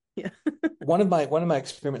speaking. One of my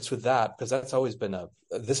experiments with that, because that's always been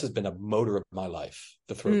this has been a motor of my life,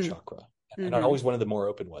 the throat chakra. And I'm always one of the more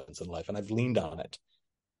open ones in life, and I've leaned on it,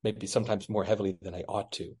 maybe sometimes more heavily than I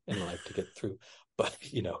ought to in life to get through. But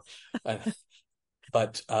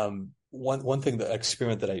one thing, the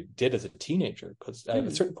experiment that I did as a teenager, because at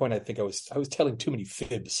a certain point I think I was telling too many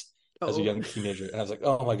fibs as a young teenager, and I was like,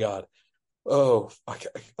 oh my god, I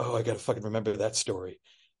got to fucking remember that story.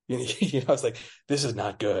 I was like, this is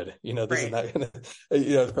not good. This is not gonna.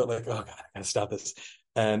 I felt like, oh god, I gotta stop this.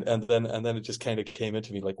 And then it just kind of came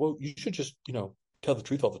into me like, well, you should just tell the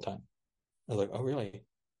truth all the time. I was like, oh really?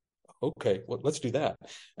 Okay, well, let's do that.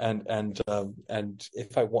 And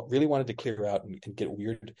if I really wanted to clear out and get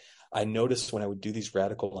weird, I noticed when I would do these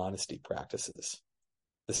radical honesty practices,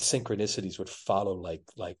 the synchronicities would follow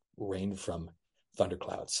like rain from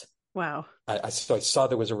thunderclouds. Wow. So I saw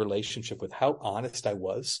there was a relationship with how honest I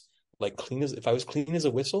was. Like if I was clean as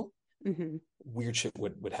a whistle, Mm-hmm. weird shit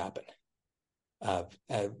would happen.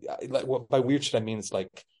 Like by weird shit I mean it's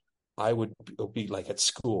like I would be like at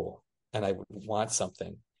school and I would want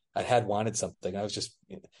something. I had wanted something. I was just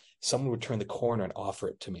someone would turn the corner and offer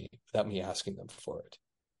it to me without me asking them for it,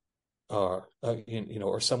 or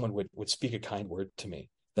or someone would speak a kind word to me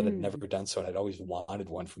that I'd never done so, and I'd always wanted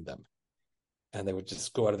one from them, and they would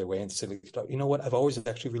just go out of their way and say, you know what, I've always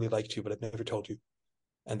actually really liked you, but I've never told you.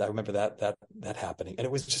 And I remember that happening, and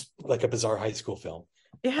it was just like a bizarre high school film.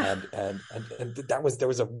 Yeah. And there was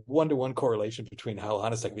a 1-to-1 correlation between how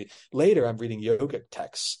honest I could be. Later, I'm reading yogic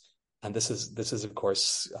texts, and this is of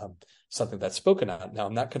course something that's spoken on. Now,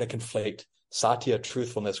 I'm not going to conflate satya,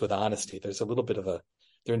 truthfulness, with honesty. There's a little bit of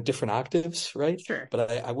they're in different octaves, right? Sure.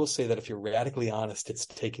 But I will say that if you're radically honest, it's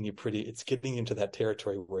getting into that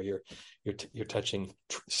territory where you're touching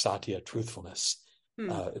satya, truthfulness.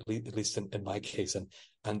 At least in my case, and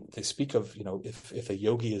they speak of, if a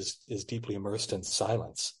yogi is deeply immersed in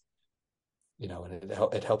silence, and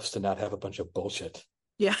it helps to not have a bunch of bullshit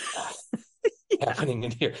Yeah. happening in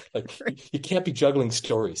here. Like Right. you can't be juggling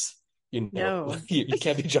stories, No. you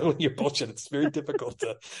can't be juggling your bullshit. It's very difficult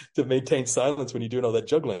to maintain silence when you're doing all that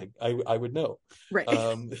juggling. I would know. Right.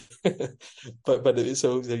 But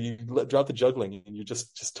so you drop the juggling and you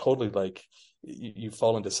just totally like you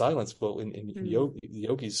fall into silence. Well, in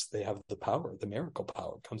yogis, they have the power, the miracle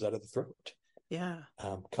power comes out of the throat. Yeah.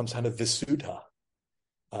 Comes out of Visuddha,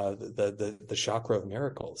 the chakra of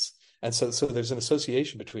miracles. And so there's an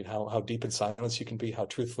association between how deep in silence you can be, how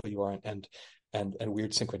truthful you are, and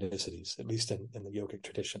weird synchronicities, at least in the yogic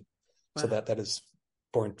tradition. Wow. So that is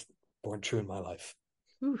born true in my life.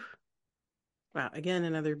 Oof. Wow. Again,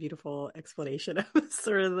 another beautiful explanation of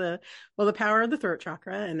sort of the power of the throat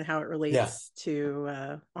chakra and how it relates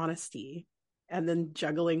to honesty, and then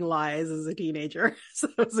juggling lies as a teenager. So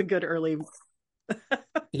it was a good early.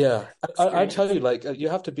 Yeah. I tell you, like, you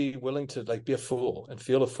have to be willing to like be a fool and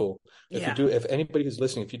feel a fool. If anybody who's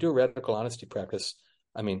listening, if you do a radical honesty practice,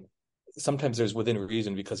 I mean, sometimes there's within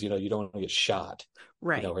reason because, you don't want to get shot.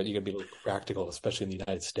 Right. Right. You got to be a little practical, especially in the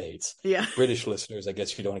United States. Yeah. British listeners, I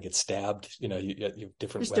guess you don't want to get stabbed. You have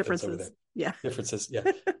different weapons over there. Yeah. Differences.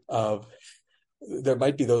 Yeah. There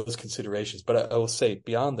might be those considerations, but I will say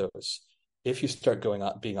beyond those, if you start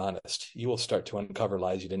being honest, you will start to uncover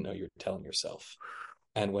lies you didn't know you were telling yourself.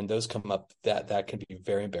 And when those come up, that can be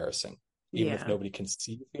very embarrassing. Even if nobody can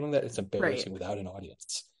see you feeling that, it's embarrassing without an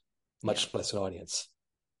audience, much less an audience.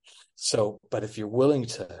 So, but if you're willing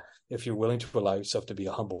to allow yourself to be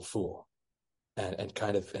a humble fool and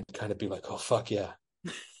kind of be like, oh, fuck yeah.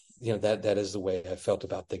 That is the way I felt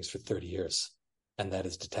about things for 30 years. And that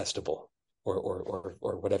is detestable or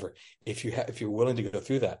whatever. If you're willing to go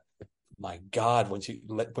through that, my God, once you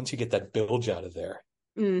get that bilge out of there,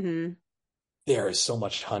 there is so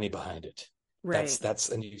much honey behind it. Right.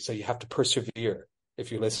 So you have to persevere.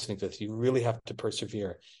 If you're listening to this, you really have to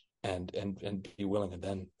persevere and be willing. And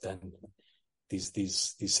then these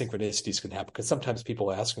synchronicities can happen. Because sometimes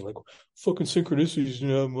people ask me like, fucking synchronicities,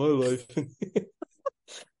 in my life.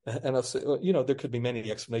 And I'll say, well, there could be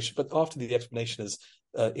many explanations, but often the explanation is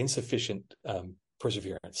insufficient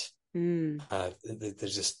perseverance.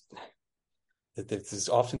 There's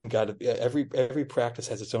often got to be every practice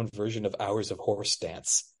has its own version of hours of horse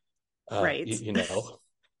stance. Right.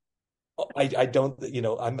 I don't,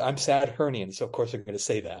 I'm Saturnine, so of course I'm going to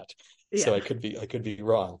say that. Yeah. So I could be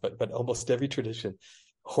wrong, but almost every tradition,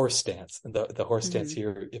 horse stance, and the horse stance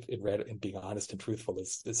here, if read in being honest and truthful,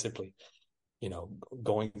 is simply,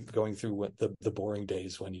 going through the boring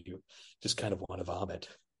days when you just kind of want to vomit,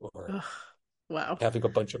 or wow, having a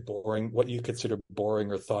bunch of what you consider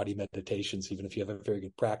boring or thoughty meditations, even if you have a very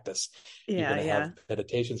good practice. You're going to have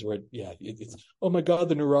meditations where, it's, oh my God,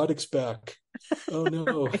 the neurotic's back. Oh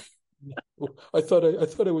no. Right. I thought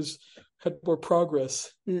I had more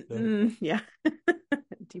progress. Yeah.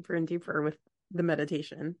 Deeper and deeper with the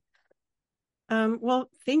meditation. Well,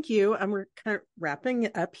 thank you. We're kind of wrapping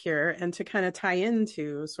it up here, and to kind of tie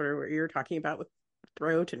into sort of what you're talking about with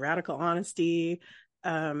throat and radical honesty.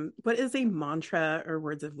 What is a mantra or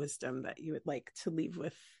words of wisdom that you would like to leave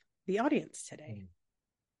with the audience today?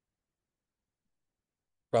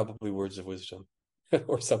 Probably words of wisdom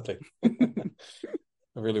or something.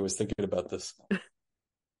 I really was thinking about this.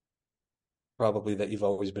 Probably that you've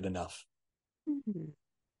always been enough.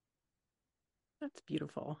 That's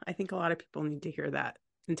beautiful. I think a lot of people need to hear that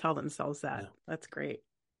and tell themselves that. Yeah. That's great.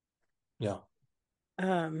 Yeah.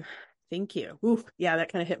 Thank you. Oof. Yeah,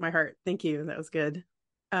 that kind of hit my heart. Thank you. That was good.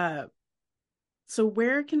 Uh, so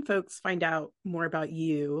where can folks find out more about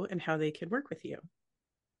you and how they can work with you?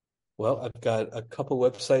 Well, I've got a couple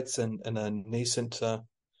websites and a nascent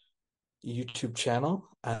YouTube channel,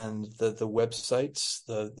 and the websites,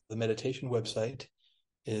 the meditation website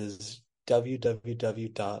is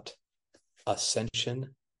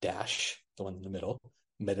www.ascension dash, the one in the middle,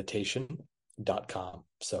 meditation.com.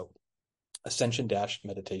 So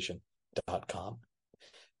ascension-meditation.com.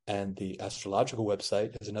 And the astrological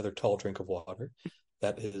website is another tall drink of water.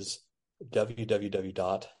 That is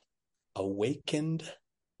www.awakened,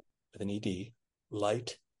 with an ED,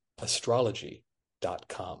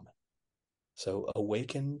 lightastrology.com. So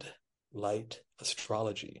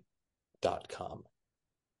awakenedlightastrology.com.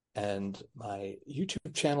 And my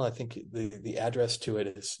YouTube channel, I think the address to it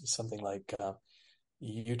is something like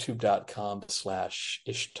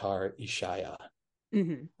youtube.com/Ishtar Ishaya.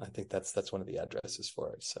 Mm-hmm. I think that's one of the addresses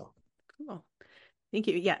for it. So Cool. Thank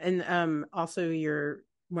you. Yeah. And also your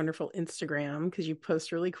wonderful Instagram, because you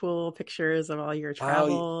post really cool pictures of all your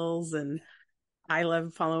travels, and I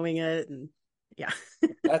love following it. And yeah.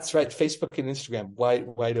 That's right. Facebook and Instagram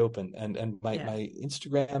wide open. And my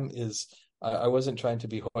Instagram is, I wasn't trying to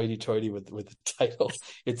be hoity-toity with the title.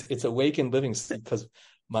 It's Awakened Living, because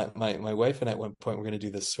my wife and I at one point were going to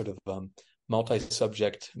do this sort of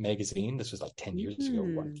multi-subject magazine. This was like 10 years ago.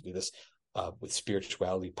 We wanted to do this with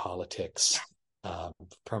spirituality, politics,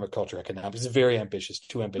 permaculture, economics. It's a very ambitious,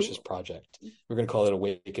 too ambitious project. We're going to call it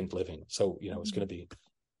Awakened Living. So, it's going to be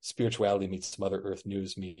spirituality meets Mother Earth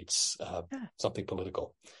news meets something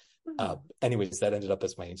political. Anyways, that ended up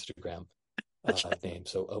as my Instagram name.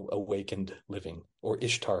 So Awakened Living, or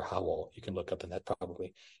Ishtar Howell. You can look up, and that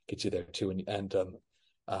probably gets you there too. And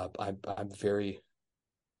I'm very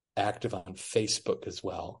active on Facebook as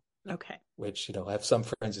well. Okay. Which, I have some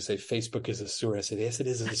friends who say Facebook is a sewer. I said, yes, it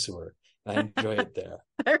is a sewer. And I enjoy it there.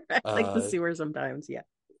 Like the sewer sometimes, yeah.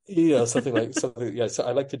 Something. Yeah. So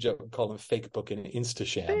I like to call them fake book and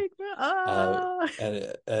Instasham.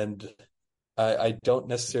 And I don't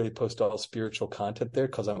necessarily post all spiritual content there,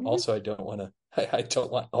 because I don't want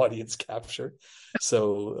audience capture.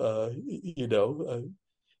 So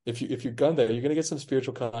if you've gone there, you're going to get some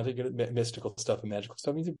spiritual content, you're going to get mystical stuff and magical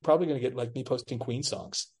stuff. I mean, you're probably going to get like me posting Queen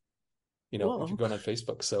songs. If you're going on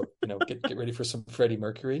Facebook. So get ready for some Freddie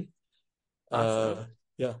Mercury. Awesome.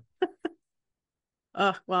 Yeah.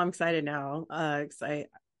 Oh, well, I'm excited now. 'Cause I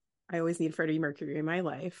always need Freddie Mercury in my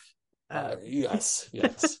life. Yes.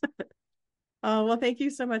 Oh, well, thank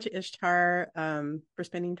you so much, Ishtar, for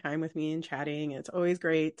spending time with me and chatting. It's always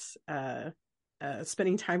great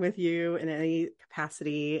spending time with you in any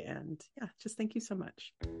capacity. And yeah, just thank you so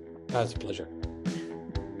much. It's a pleasure.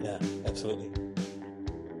 Yeah, absolutely.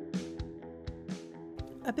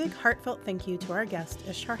 A big heartfelt thank you to our guest,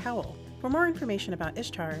 Ishtar Howell. For more information about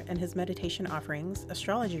Ishtar and his meditation offerings,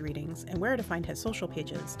 astrology readings, and where to find his social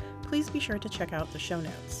pages, please be sure to check out the show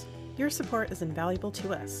notes. Your support is invaluable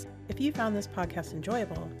to us. If you found this podcast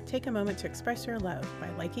enjoyable, take a moment to express your love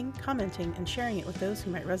by liking, commenting, and sharing it with those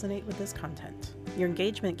who might resonate with this content. Your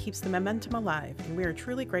engagement keeps the momentum alive, and we are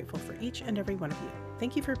truly grateful for each and every one of you.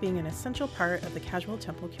 Thank you for being an essential part of the Casual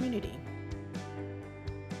Temple community.